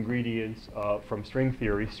in some ingredients from string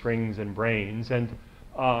theory, strings and branes. And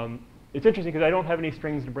it's interesting because I don't have any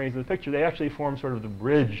strings and branes in the picture. They actually form sort of the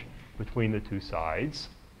bridge between the two sides.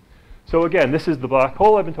 So again, this is the black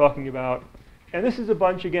hole I've been talking about. And this is a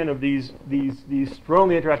bunch, again, of these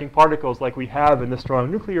strongly interacting particles like we have in the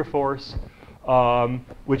strong nuclear force,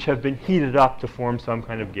 which have been heated up to form some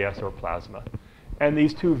kind of gas or plasma. And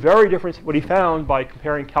these two very different, what he found by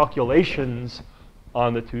comparing calculations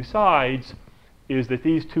on the two sides is that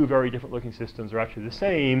these two very different looking systems are actually the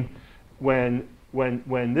same. When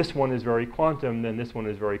this one is very quantum, then this one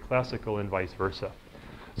is very classical, and vice versa.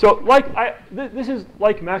 So this is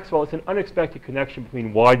like Maxwell. It's an unexpected connection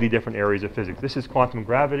between widely different areas of physics. This is quantum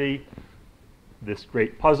gravity, this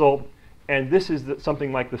great puzzle. And this is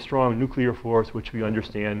something like the strong nuclear force, which we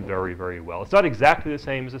understand very, very well. It's not exactly the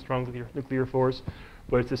same as the strong nuclear force,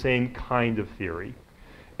 but it's the same kind of theory.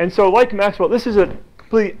 And so like Maxwell, this is a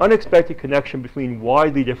completely unexpected connection between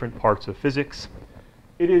widely different parts of physics.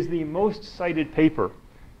 It is the most cited paper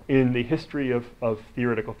in the history of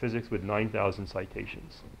theoretical physics with 9,000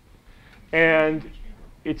 citations. And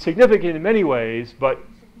it's significant in many ways, but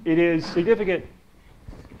it is significant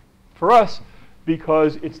for us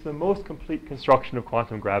because it's the most complete construction of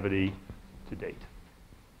quantum gravity to date.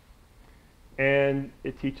 And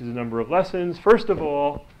it teaches a number of lessons. First of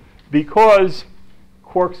all, because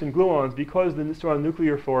quarks and gluons, because the strong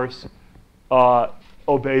nuclear force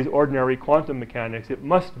obeys ordinary quantum mechanics, it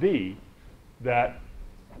must be that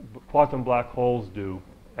quantum black holes do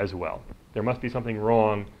as well. There must be something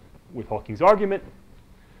wrong with Hawking's argument.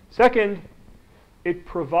 Second, it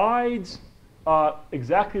provides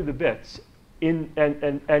exactly the bits in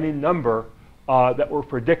number that were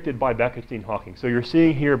predicted by Bekenstein-Hawking. So you're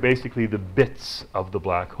seeing here basically the bits of the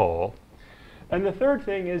black hole. And the third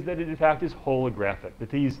thing is that it in fact is holographic,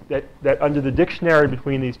 that under the dictionary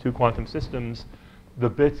between these two quantum systems, the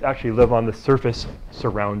bits actually live on the surface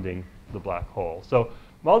surrounding the black hole. So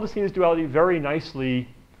Maldaceni's duality very nicely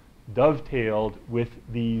dovetailed with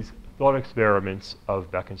these thought experiments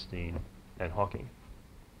of Bekenstein and Hawking.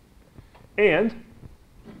 And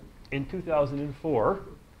in 2004,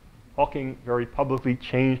 Hawking very publicly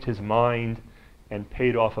changed his mind and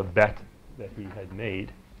paid off a bet that he had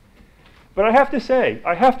made. But I have to say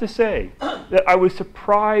that I was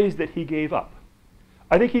surprised that he gave up.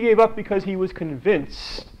 I think he gave up because he was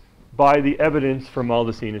convinced by the evidence for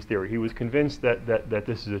Maldaceni's theory. He was convinced that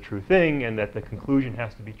this is a true thing and that the conclusion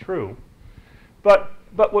has to be true. But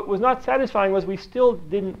what was not satisfying was we still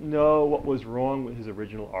didn't know what was wrong with his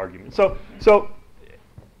original argument. So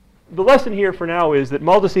the lesson here for now is that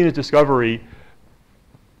Maldaceni's discovery,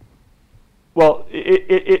 well,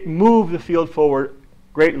 it moved the field forward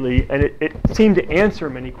greatly, and it seemed to answer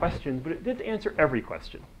many questions, but it didn't answer every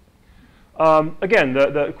question. Again,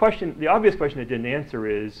 the obvious question it didn't answer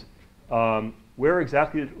is where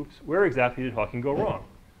exactly did Hawking go wrong?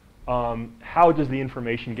 How does the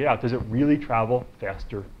information get out? Does it really travel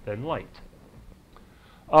faster than light?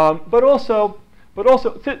 But also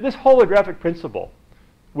this holographic principle,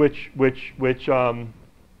 which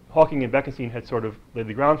Hawking and Bekenstein had sort of laid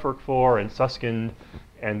the groundwork for, and Susskind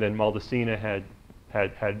and then Maldacena had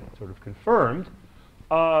sort of confirmed,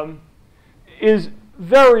 is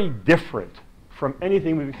very different from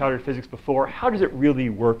anything we've encountered in physics before. How does it really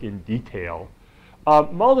work in detail?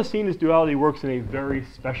 Maldacena's duality works in a very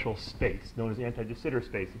special space known as anti-de Sitter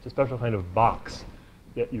space. It's a special kind of box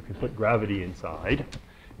that you can put gravity inside.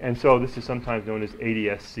 And so this is sometimes known as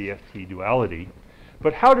ADS-CFT duality.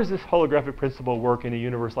 But how does this holographic principle work in a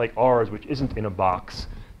universe like ours, which isn't in a box,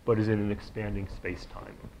 but is in an expanding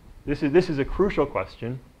space-time? This is a crucial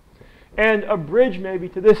question. And a bridge maybe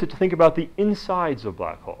to this is to think about the insides of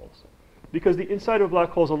black holes. Because the inside of a black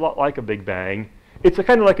hole is a lot like a Big Bang. It's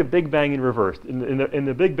kind of like a Big Bang in reverse. In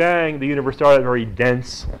the Big Bang, the universe started very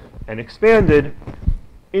dense and expanded.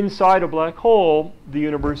 Inside a black hole, the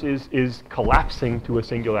universe is collapsing to a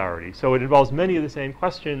singularity. So it involves many of the same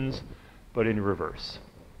questions, but in reverse.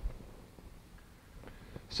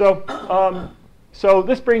 So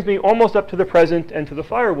this brings me almost up to the present and to the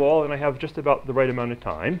firewall, and I have just about the right amount of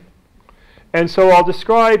time. And so I'll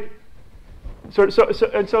describe. So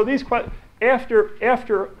these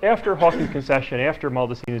after Hawking's concession, after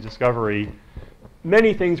Maldacena's discovery,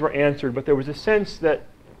 many things were answered, but there was a sense that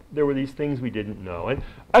there were these things we didn't know. And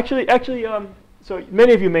actually, so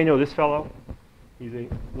many of you may know this fellow. He's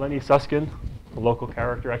Lenny Susskind, a local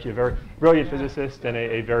character, actually a very brilliant physicist and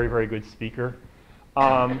a very, very good speaker.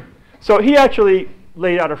 So he actually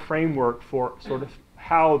laid out a framework for sort of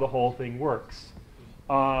how the whole thing works.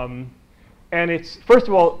 And it's, first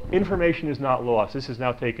of all, information is not lost. This is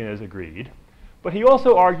now taken as agreed. But he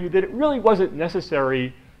also argued that it really wasn't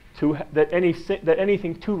necessary that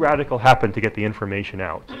anything too radical happened to get the information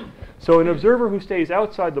out. So an observer who stays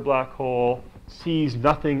outside the black hole sees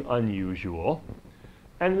nothing unusual.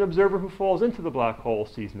 And an observer who falls into the black hole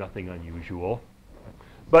sees nothing unusual.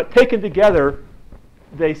 But taken together,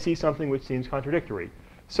 they see something which seems contradictory.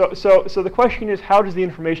 So the question is, how does the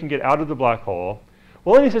information get out of the black hole?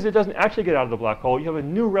 Well, then he says it doesn't actually get out of the black hole. You have a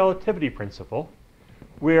new relativity principle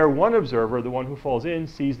where one observer, the one who falls in,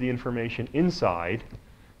 sees the information inside,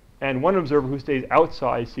 and one observer who stays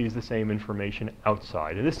outside sees the same information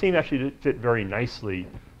outside. And this seemed actually to fit very nicely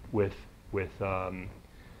with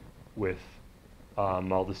with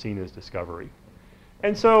Maldaceno's discovery.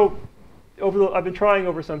 And so I've been trying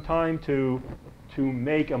over some time to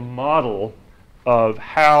make a model of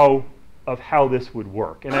how this would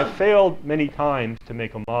work. And I've failed many times to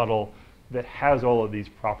make a model that has all of these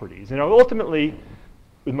properties. And ultimately,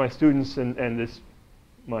 with my students and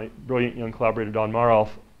my brilliant young collaborator Don Marolf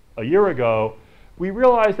a year ago, we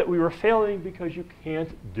realized that we were failing because you can't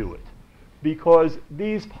do it. Because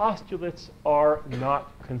these postulates are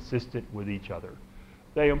not consistent with each other.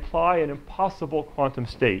 They imply an impossible quantum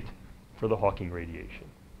state for the Hawking radiation.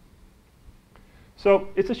 So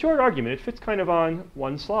it's a short argument. It fits kind of on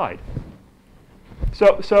one slide.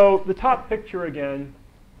 So the top picture again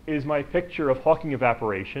is my picture of Hawking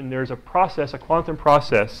evaporation. There's a process, a quantum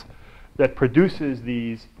process, that produces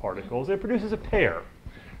these particles. It produces a pair.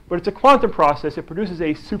 But it's a quantum process. It produces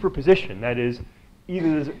a superposition. That is,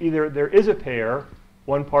 either there is a pair,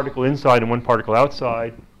 one particle inside and one particle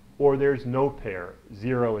outside, or there's no pair,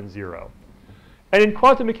 0 and 0. And in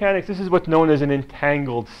quantum mechanics, this is what's known as an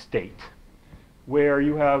entangled state, where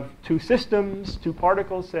you have two systems, two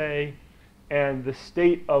particles, say, and the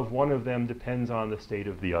state of one of them depends on the state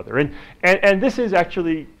of the other. And this is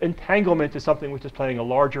actually, entanglement is something which is playing a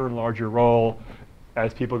larger and larger role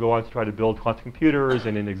as people go on to try to build quantum computers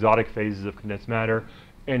and in exotic phases of condensed matter,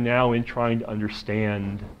 and now in trying to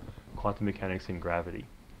understand quantum mechanics and gravity.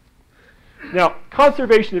 Now,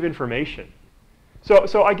 conservation of information.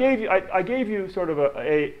 So I gave you sort of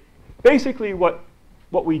basically what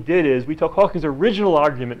we did is we took Hawking's original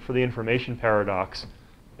argument for the information paradox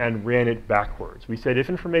and ran it backwards. We said if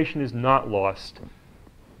information is not lost,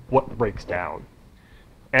 what breaks down?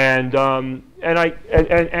 And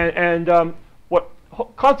what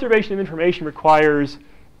conservation of information requires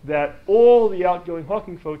that all the outgoing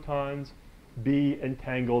Hawking photons be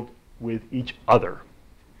entangled with each other.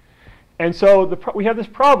 And so we have this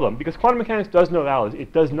problem, because quantum mechanics does not allow this.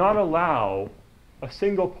 It does not allow a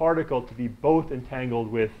single particle to be both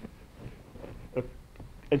entangled with.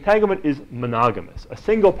 Entanglement is monogamous. A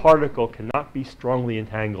single particle cannot be strongly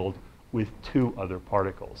entangled with two other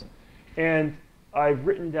particles. And I've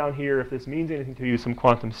written down here, if this means anything to you, some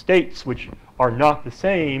quantum states which are not the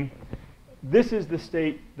same. This is the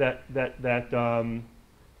state that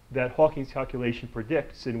Hawking's calculation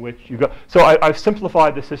predicts, in which you go. So I've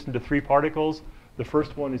simplified the system to three particles. The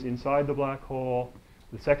first one is inside the black hole.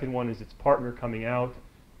 The second one is its partner coming out.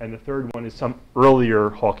 And the third one is some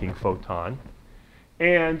earlier Hawking photon.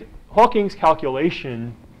 And Hawking's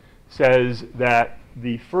calculation says that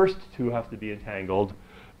the first two have to be entangled.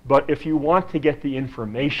 But if you want to get the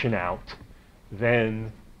information out,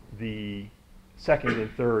 then the second and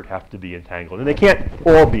third have to be entangled. And they can't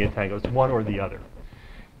all be entangled. It's one or the other.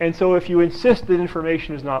 And so if you insist that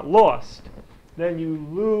information is not lost, then you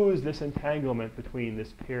lose this entanglement between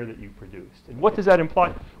this pair that you produced. And what does that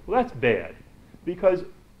imply? Well, that's bad. Because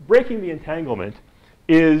breaking the entanglement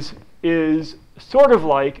is sort of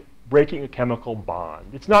like breaking a chemical bond.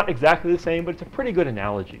 It's not exactly the same, but it's a pretty good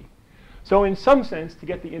analogy. So in some sense, to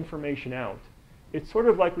get the information out, it's sort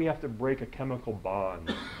of like we have to break a chemical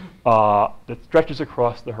bond that stretches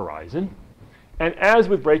across the horizon. And as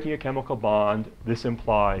with breaking a chemical bond, this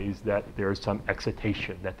implies that there is some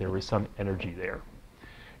excitation, that there is some energy there.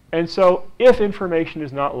 And so if information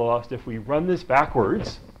is not lost, if we run this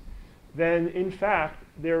backwards, then in fact,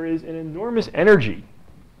 there is an enormous energy.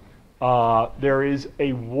 There is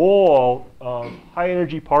a wall of high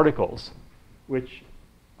energy particles, which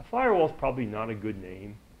a firewall is probably not a good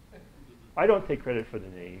name. I don't take credit for the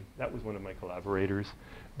name. That was one of my collaborators.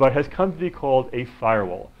 But has come to be called a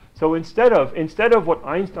firewall. So instead of what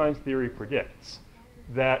Einstein's theory predicts,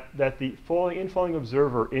 that the infalling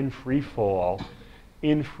observer in free fall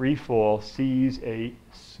sees a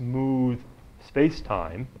smooth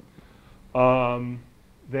space-time, instead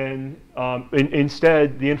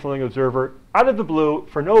the infalling observer, out of the blue,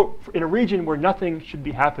 in a region where nothing should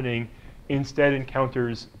be happening, instead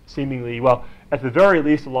encounters seemingly, well, at the very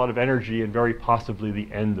least, a lot of energy and very possibly the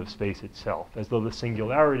end of space itself, as though the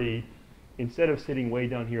singularity, instead of sitting way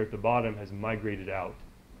down here at the bottom, has migrated out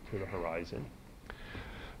to the horizon.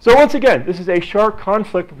 So once again, this is a sharp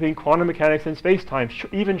conflict between quantum mechanics and space-time,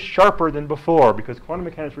 even sharper than before, because quantum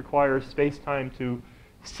mechanics requires space-time to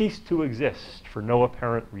cease to exist for no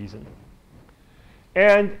apparent reason.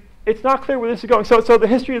 And it's not clear where this is going. So the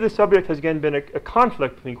history of this subject has again been a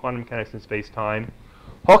conflict between quantum mechanics and space-time.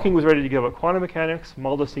 Hawking was ready to give up quantum mechanics.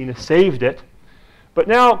 Maldacena saved it. But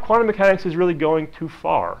now quantum mechanics is really going too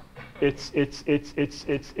far. It's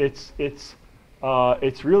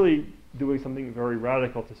really doing something very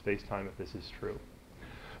radical to space-time if this is true.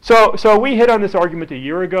 So we hit on this argument a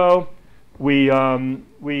year ago. We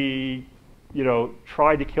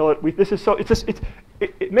tried to kill it.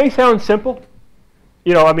 It may sound simple.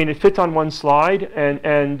 I mean, it fits on one slide or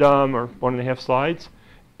 1.5 slides.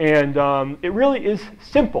 And it really is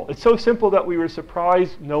simple. It's so simple that we were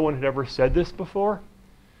surprised no one had ever said this before.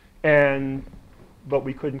 But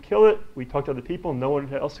we couldn't kill it. We talked to other people. No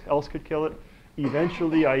one else could kill it.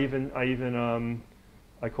 Eventually, I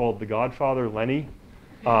called the Godfather, Lenny,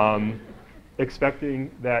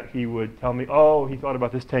 expecting that he would tell me, oh, he thought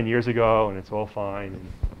about this 10 years ago, and it's all fine, and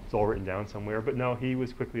it's all written down somewhere. But no, he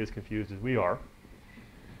was quickly as confused as we are.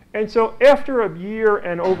 And so after a year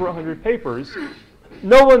and over 100 papers,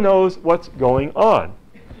 no one knows what's going on.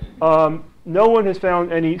 No one has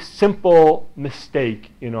found any simple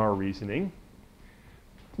mistake in our reasoning.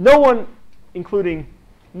 No one, including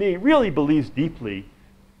me, really believes deeply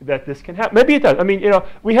that this can happen. Maybe it does. I mean,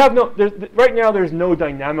 we have right now there's no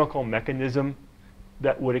dynamical mechanism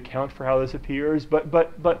that would account for how this appears. But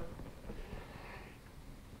this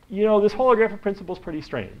holographic principle is pretty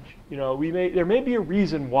strange. There may be a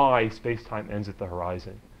reason why space-time ends at the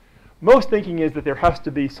horizon. Most thinking is that there has to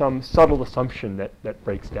be some subtle assumption that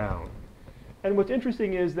breaks down. And what's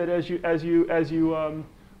interesting is that as you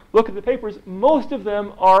look at the papers, most of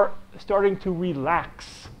them are starting to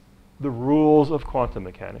relax the rules of quantum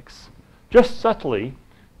mechanics, just subtly.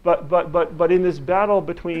 But in this battle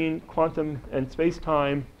between quantum and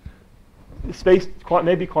space-time,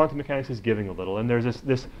 maybe quantum mechanics is giving a little. And there's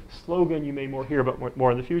this slogan you may hear about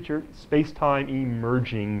more in the future: space-time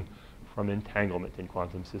emerging from entanglement in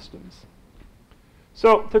quantum systems.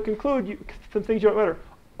 So to conclude, some things don't matter.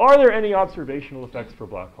 Are there any observational effects for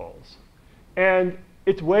black holes? And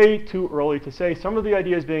it's way too early to say. Some of the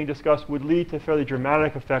ideas being discussed would lead to fairly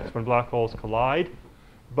dramatic effects when black holes collide,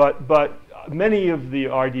 but many of the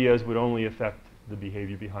ideas would only affect the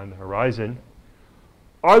behavior behind the horizon.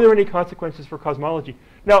 Are there any consequences for cosmology?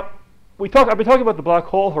 Now, I've been talking about the black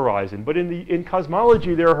hole horizon, but in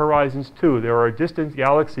cosmology there are horizons too. There are distant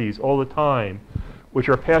galaxies all the time, which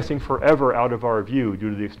are passing forever out of our view due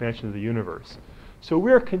to the expansion of the universe. So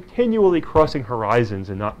we're continually crossing horizons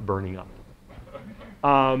and not burning up.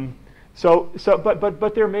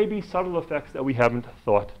 But there may be subtle effects that we haven't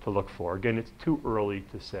thought to look for. Again, it's too early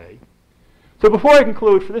to say. So before I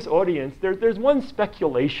conclude, for this audience, there's one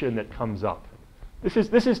speculation that comes up. This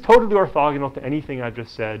is totally orthogonal to anything I've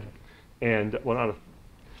just said. And, well,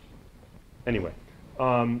 anyway.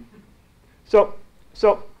 I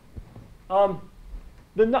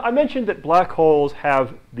mentioned that black holes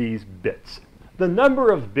have these bits. The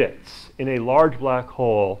number of bits in a large black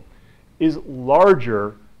hole is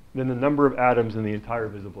larger than the number of atoms in the entire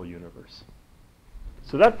visible universe.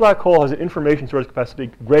 So that black hole has an information storage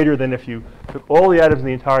capacity greater than if you took all the atoms in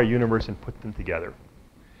the entire universe and put them together.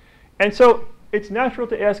 And so it's natural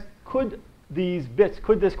to ask, could these bits,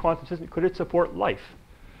 could this quantum system, could it support life?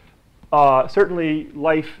 Certainly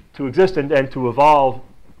life to exist and to evolve,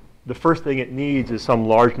 the first thing it needs is some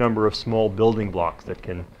large number of small building blocks that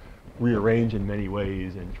can rearrange in many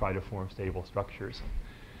ways and try to form stable structures.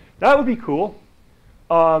 That would be cool.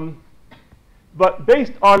 But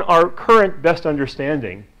based on our current best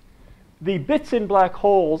understanding, the bits in black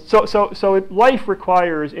holes, life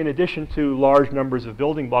requires, in addition to large numbers of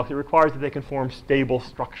building blocks, it requires that they can form stable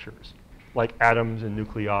structures, like atoms and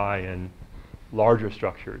nuclei and larger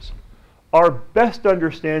structures. Our best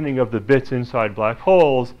understanding of the bits inside black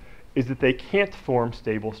holes is that they can't form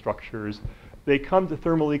stable structures. They come to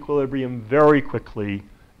thermal equilibrium very quickly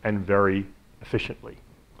and very efficiently.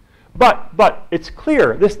 But it's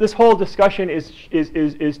clear, this whole discussion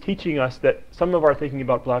is teaching us that some of our thinking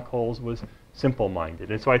about black holes was simple-minded.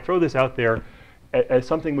 And so I throw this out there as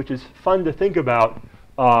something which is fun to think about.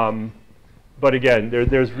 But again,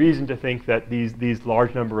 there's reason to think that these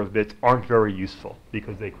large number of bits aren't very useful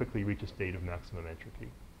because they quickly reach a state of maximum entropy.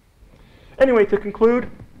 Anyway, to conclude,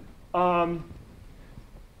 already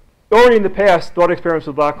in the past, thought experiments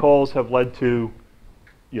with black holes have led to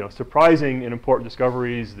surprising and important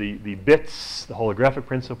discoveries, the bits, the holographic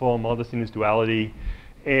principle, Multisinus duality.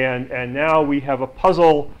 And now we have a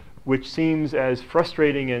puzzle which seems as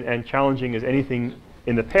frustrating and challenging as anything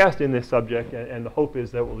in the past in this subject. And the hope is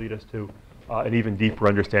that will lead us to an even deeper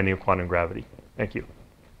understanding of quantum gravity. Thank you.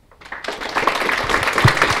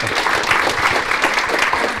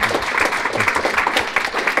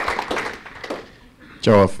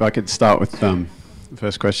 Joe, if I could start with the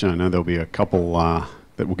first question. I know there'll be a couple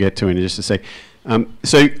that we'll get to in just a sec. In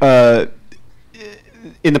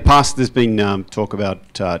the past, there's been talk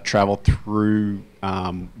about travel through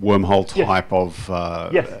wormhole type of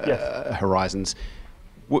horizons.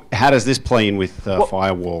 How does this play in with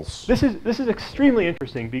firewalls? This is extremely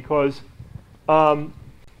interesting because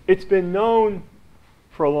It's been known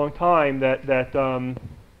for a long time that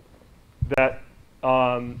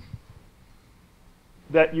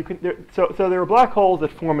you can. So there are black holes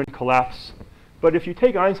that form and collapse. But if you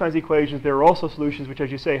take Einstein's equations, there are also solutions which,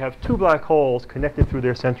 as you say, have two black holes connected through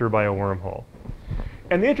their center by a wormhole.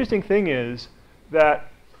 And the interesting thing is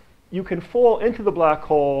that you can fall into the black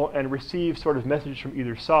hole and receive sort of messages from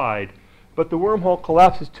either side, but the wormhole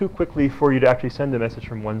collapses too quickly for you to actually send a message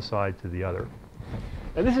from one side to the other.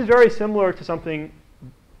 And this is very similar to something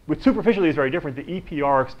which superficially is very different, the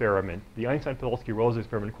EPR experiment, the Einstein-Podolsky-Rosen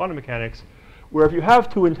experiment in quantum mechanics, where if you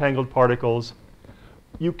have two entangled particles,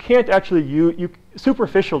 you can't actually use,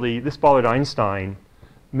 superficially, this bothered Einstein,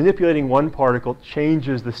 manipulating one particle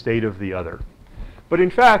changes the state of the other. But in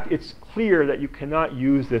fact, it's clear that you cannot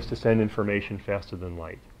use this to send information faster than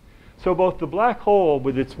light. So both the black hole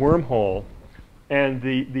with its wormhole and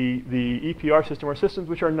the EPR system are systems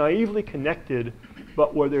which are naively connected,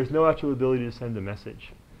 but where there's no actual ability to send a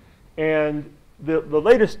message. And the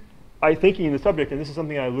latest thinking in the subject, and this is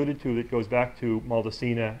something I alluded to that goes back to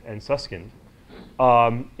Maldacena and Susskind,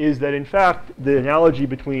 is that in fact the analogy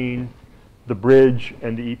between the bridge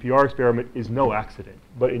and the EPR experiment is no accident,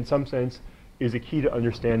 but in some sense is a key to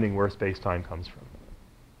understanding where space-time comes from.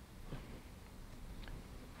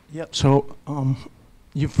 Yeah, so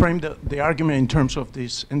you framed the argument in terms of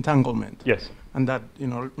this entanglement. Yes. And that, you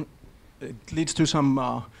know, it leads to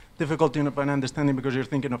some difficulty in understanding because you're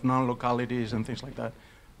thinking of non-localities and things like that.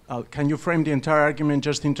 Can you frame the entire argument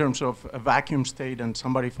just in terms of a vacuum state and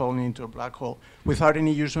somebody falling into a black hole without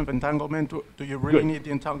any use of entanglement? Do you really need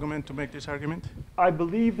the entanglement to make this argument? I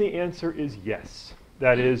believe the answer is yes.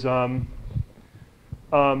 That is,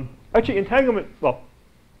 actually entanglement, well,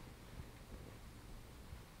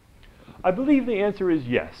 I believe the answer is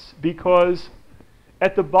yes, because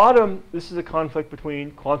at the bottom, this is a conflict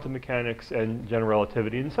between quantum mechanics and general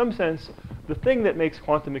relativity. In some sense, the thing that makes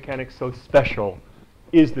quantum mechanics so special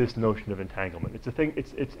is this notion of entanglement. It's the thing.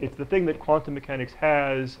 It's the thing that quantum mechanics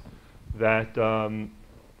has that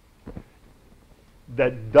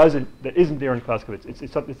that isn't there in classical physics.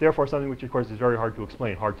 It's therefore something which, of course, is very hard to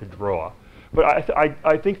explain, hard to draw. But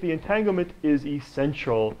I think the entanglement is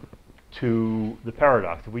essential to the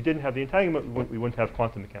paradox. If we didn't have the entanglement, we wouldn't have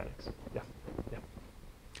quantum mechanics. Yeah.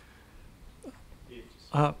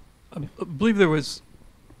 I believe there was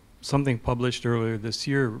something published earlier this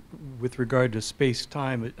year with regard to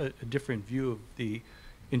space-time, a different view of the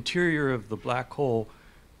interior of the black hole,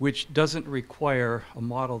 which doesn't require a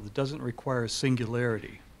model that doesn't require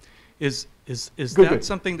singularity. Is that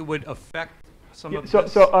something that would affect some of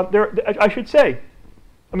this? I should say,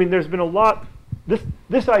 I mean, there's been a lot.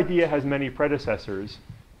 This idea has many predecessors,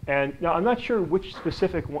 and now I'm not sure which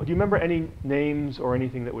specific one. Do you remember any names or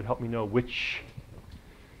anything that would help me know which?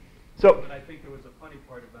 So, but I think there was a funny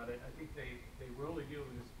part about it. I think they were only dealing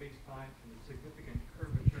with space-time and the significant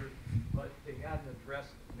curvature, but they hadn't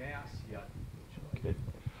addressed mass yet, which I didn't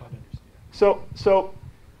quite understand. So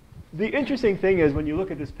the interesting thing is when you look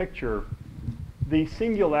at this picture, the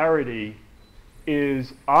singularity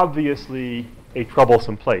is obviously a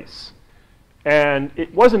troublesome place. And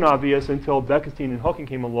it wasn't obvious until Bekenstein and Hawking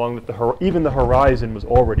came along that even the horizon was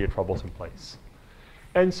already a troublesome place.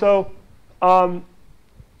 And so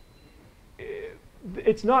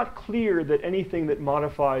it's not clear that anything that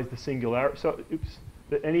modifies the singularity,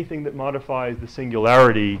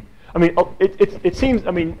 I mean, it seems,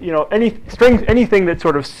 I mean, you know, anything that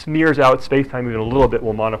sort of smears out space-time even a little bit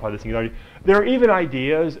will modify the singularity. There are even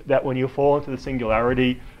ideas that when you fall into the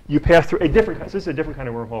singularity, you pass through a different, this is a different kind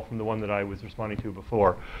of wormhole from the one that I was responding to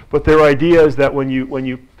before. But there are ideas that when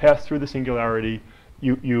you pass through the singularity,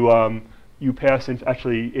 you pass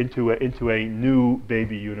actually into a new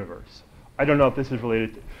baby universe. I don't know if this is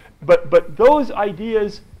related to, but those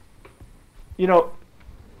ideas, you know,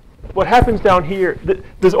 what happens down here,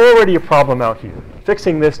 there's already a problem out here.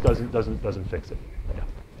 Fixing this doesn't fix it. Yeah.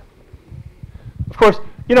 Of course,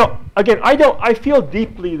 you know, again, I feel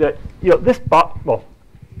deeply that, you know,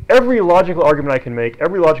 every logical argument I can make,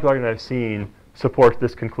 every logical argument I've seen supports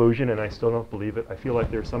this conclusion, and I still don't believe it. I feel like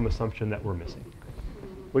there's some assumption that we're missing,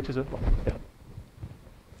 which is yeah.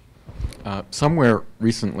 Somewhere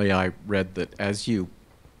recently I read that as you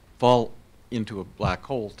fall into a black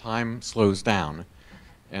hole, time slows down,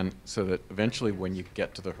 and so that eventually when you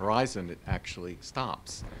get to the horizon, it actually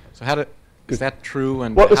stops. So is that true,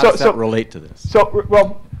 and how does that relate to this?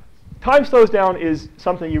 Well, time slows down is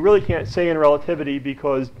something you really can't say in relativity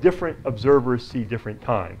because different observers see different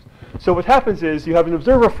times. So what happens is you have an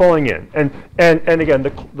observer falling in. And again,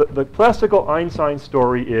 the classical Einstein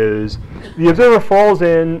story is the observer falls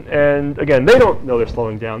in, and again, they don't know they're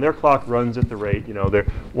slowing down. Their clock runs at the rate, they're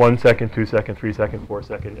 1 second, 2 second, 3 second, 4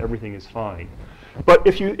 second, everything is fine. But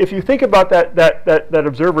if you think about that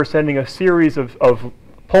observer sending a series of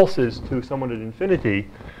pulses to someone at infinity,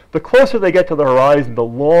 the closer they get to the horizon, the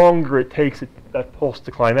longer it takes that pulse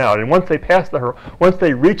to climb out. And once they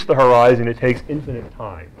reach the horizon, it takes infinite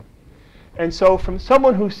time. And so from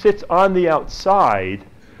someone who sits on the outside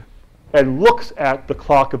and looks at the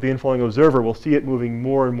clock of the inflowing observer, will see it moving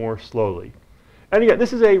more and more slowly. And again,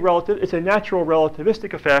 this is it's a natural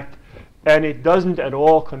relativistic effect, and it doesn't at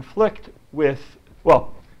all conflict with,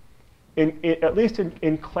 well, at least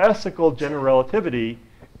in classical general relativity,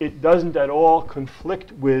 it doesn't at all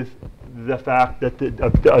conflict with the fact that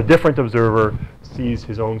a different observer sees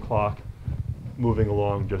his own clock moving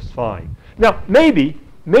along just fine. Now, maybe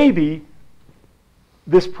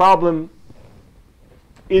this problem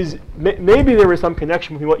is, maybe there is some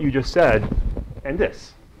connection between what you just said and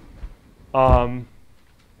this.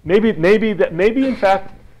 Maybe in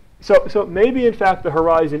fact the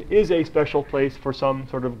horizon is a special place for some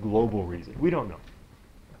sort of global reason. We don't know.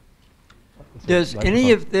 Does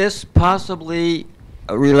any of this possibly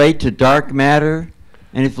relate to dark matter?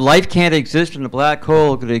 And if life can't exist in a black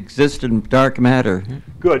hole, could it exist in dark matter?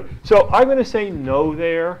 Good. So I'm going to say no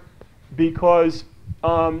there, because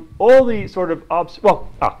all the sort of all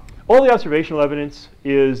the observational evidence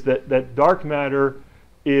is that dark matter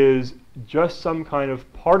is just some kind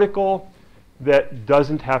of particle that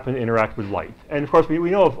doesn't happen to interact with light. And of course, we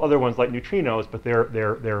know of other ones like neutrinos, but they're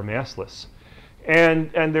massless.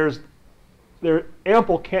 And there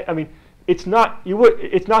ample it's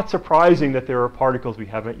not surprising that there are particles we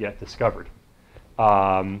haven't yet discovered.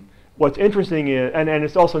 What's interesting is, and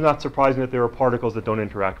it's also not surprising that there are particles that don't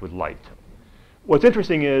interact with light. What's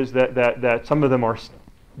interesting is that some of them are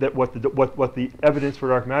what the evidence for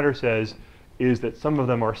dark matter says is that some of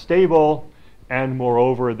them are stable, and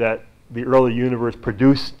moreover that the early universe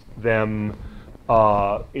produced them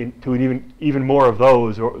to even more of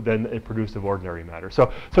those than it produced of ordinary matter.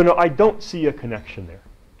 So no, I don't see a connection there.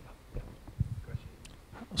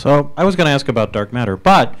 So I was going to ask about dark matter,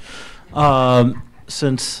 but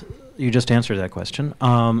since you just answered that question,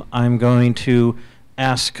 I'm going to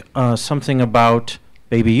ask something about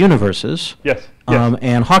baby universes. Yes.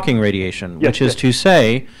 And Hawking radiation, Yes, which is yes. to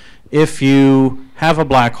say, if you have a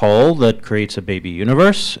black hole that creates a baby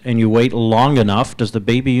universe and you wait long enough, does the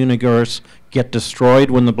baby universe get destroyed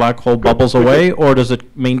when the black hole bubbles away, or does it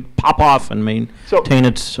pop off and maintain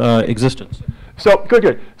its existence? So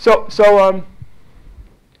good. So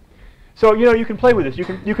you can play with this. You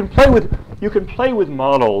can play with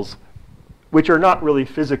models which are not really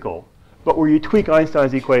physical, but where you tweak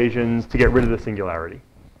Einstein's equations to get rid of the singularity.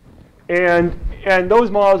 And those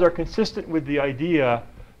models are consistent with the idea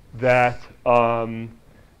that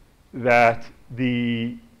that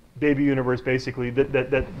the baby universe basically that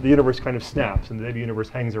the universe kind of snaps and the baby universe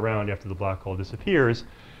hangs around after the black hole disappears.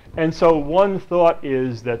 And so one thought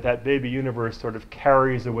is that baby universe sort of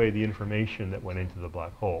carries away the information that went into the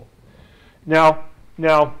black hole. Now,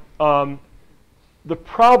 the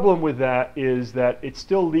problem with that is that it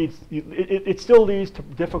still leads to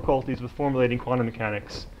difficulties with formulating quantum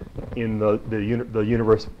mechanics in the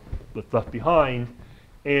universe that's left behind,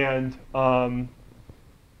 and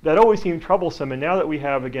that always seemed troublesome. And now that we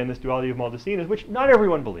have again this duality of Maldacinas, which not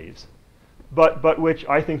everyone believes, but which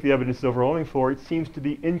I think the evidence is overwhelming for, it seems to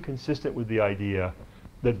be inconsistent with the idea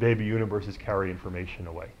that baby universes carry information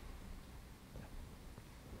away.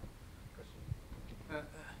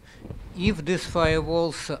 If these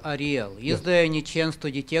firewalls are real, is there any chance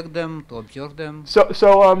to detect them, to observe them?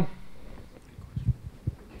 So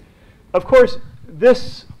of course,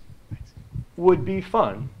 this would be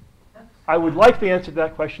fun. I would like the answer to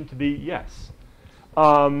that question to be yes.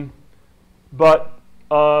 But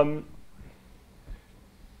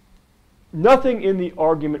nothing in the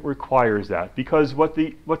argument requires that, because what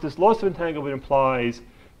this loss of entanglement implies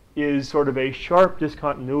is sort of a sharp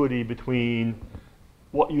discontinuity between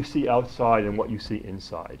what you see outside and what you see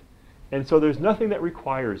inside. And so there's nothing that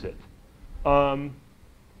requires it.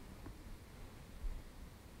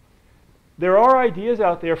 There are ideas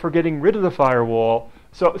out there for getting rid of the firewall.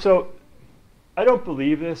 So I don't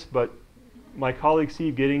believe this, but my colleague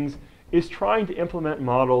Steve Giddings is trying to implement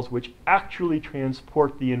models which actually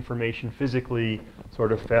transport the information physically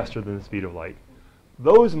sort of faster than the speed of light.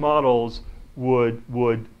 Those models would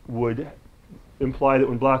imply that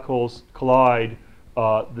when black holes collide,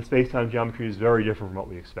 the space-time geometry is very different from what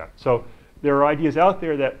we expect. So there are ideas out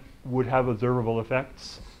there that would have observable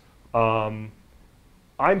effects, I'm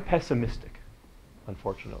pessimistic,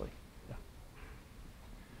 unfortunately. Yeah.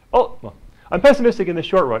 Oh, well, I'm pessimistic in the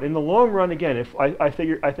short run. In the long run, again, if I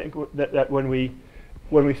think that when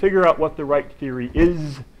we figure out what the right theory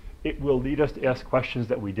is, it will lead us to ask questions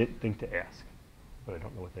that we didn't think to ask, but I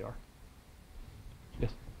don't know what they are.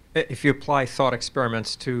 Yes. If you apply thought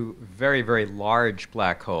experiments to very, very large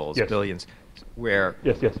black holes, Yes. billions, where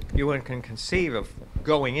Yes, yes. you can conceive of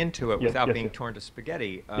going into it Yes, without yes, being yes. torn to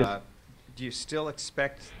spaghetti, Yes. do you still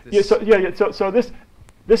expect this? So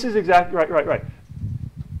this is exactly right.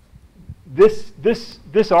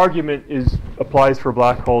 This argument applies for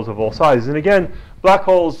black holes of all sizes, and again, black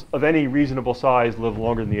holes of any reasonable size live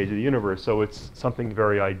longer than the age of the universe, so it's something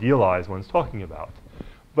very idealized one's talking about.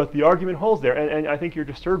 But the argument holds there, and I think you're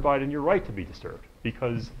disturbed by it, and you're right to be disturbed,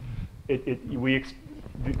 because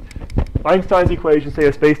Einstein's equations say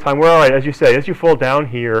a space-time, well, all right, as you say, as you fall down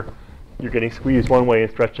here, you're getting squeezed one way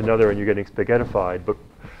and stretched another, and you're getting spaghettified. But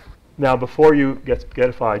now, before you get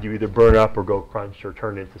spaghettified, you either burn up or go crunch or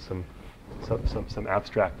turn into some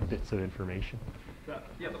abstract bits of information. The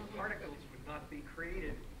particles would not be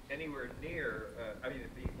created anywhere near,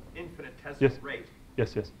 the infinitesimal Yes. rate.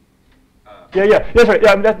 Yes. That's right.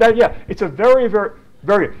 Yeah, it's a very, very,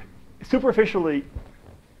 very, superficially,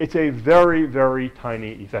 it's a very, very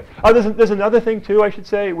tiny effect. There's another thing, too, I should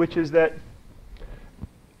say, which is that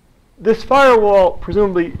this firewall,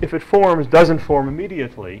 presumably, if it forms, doesn't form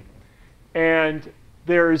immediately. And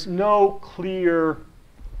there's no clear,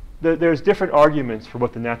 there's different arguments for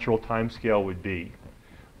what the natural time scale would be.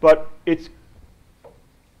 But it's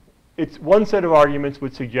one set of arguments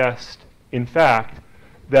would suggest, in fact,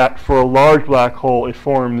 that for a large black hole, it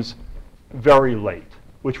forms very late,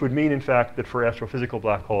 which would mean, in fact, that for astrophysical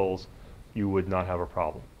black holes, you would not have a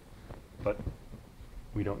problem. But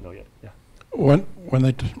we don't know yet. Yeah. When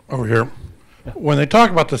they over here, when they talk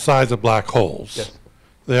about the size of black holes, Yes.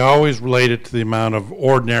 they always relate it to the amount of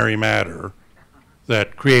ordinary matter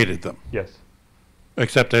that created them. Yes.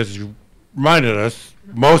 Except, as you reminded us,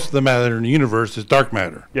 most of the matter in the universe is dark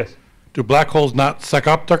matter. Yes. Do black holes not suck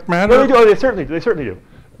up dark matter? No, they do. Oh, they certainly do.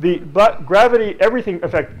 But gravity, everything, in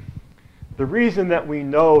fact, the reason that we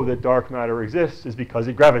know that dark matter exists is because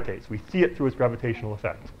it gravitates. We see it through its gravitational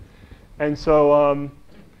effect. And so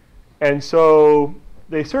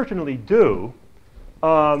they certainly do.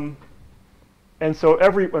 And so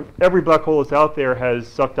every black hole that's out there has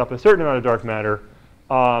sucked up a certain amount of dark matter.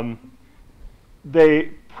 They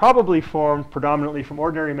probably formed predominantly from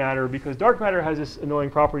ordinary matter because dark matter has this annoying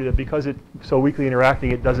property that because it's so weakly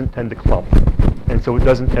interacting, it doesn't tend to clump. And so it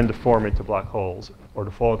doesn't tend to form into black holes or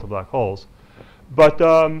to fall into black holes. But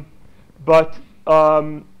in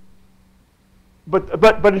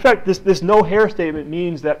fact, this no hair statement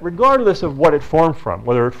means that regardless of what it formed from,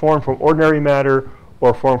 whether it formed from ordinary matter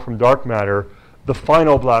or formed from dark matter, the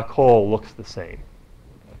final black hole looks the same.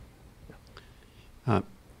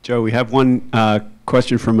 Joe, we have one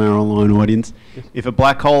question from our online audience. Yes. If a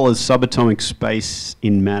black hole is subatomic space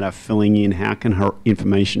in matter filling in, how can her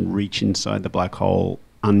information reach inside the black hole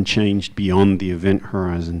unchanged beyond the event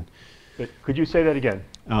horizon? Could you say that again?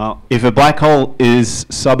 If a black hole is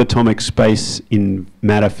subatomic space in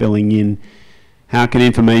matter filling in, how can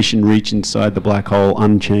information reach inside the black hole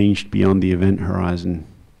unchanged beyond the event horizon?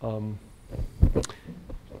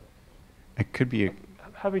 It could be a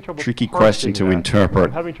Having trouble tricky parsing question to that. interpret.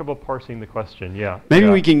 I'm having trouble parsing the question, yeah. Maybe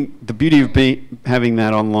yeah. we can, the beauty of having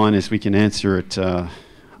that online is we can answer it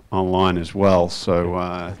online as well. So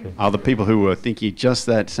other people who are thinking just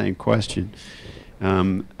that same question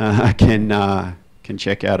can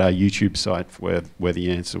check out our YouTube site where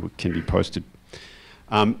the answer can be posted.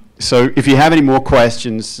 So if you have any more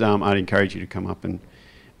questions, I'd encourage you to come up and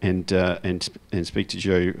speak to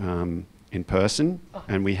Joe in person.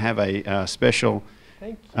 And we have a special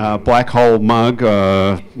black hole mug.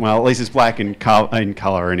 Well, at least it's black in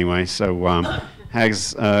color anyway. So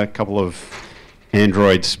has a couple of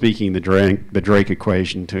androids speaking the Drake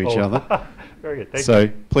equation to each other. Very good. Thank you. So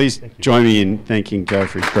please join me in thanking Joe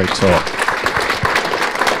for his great talk.